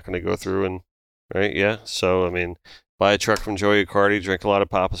 We're not going to go through and, right? Yeah. So, I mean, buy a truck from Joey Accardi, drink a lot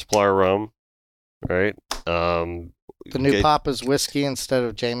of Papa's Pilar rum, right? The new Papa's whiskey instead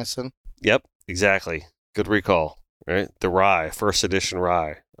of Jameson. Yep, exactly. Good recall, right? The rye, first edition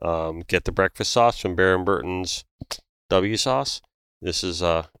rye. Get the breakfast sauce from Bear and Burton's W sauce. This is,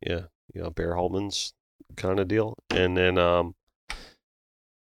 Bear Holman's kind of deal. And then,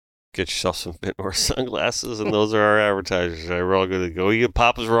 get yourself some Bentnor sunglasses, and those are our advertisers. Right? We're all going to go get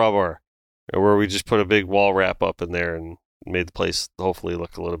Papa's Raw Bar. where we just put a big wall wrap up in there and made the place hopefully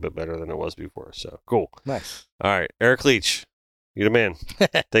look a little bit better than it was before. So cool. Nice. All right, Eric Leech, you're the man.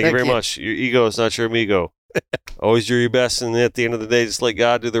 Thank you very much. Your ego is not your amigo. Always do your best, and at the end of the day, just let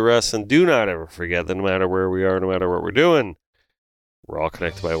God do the rest. And do not ever forget that no matter where we are, no matter what we're doing, we're all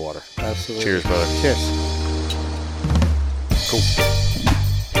connected by water. Absolutely. Cheers, brother. Cheers. Cool.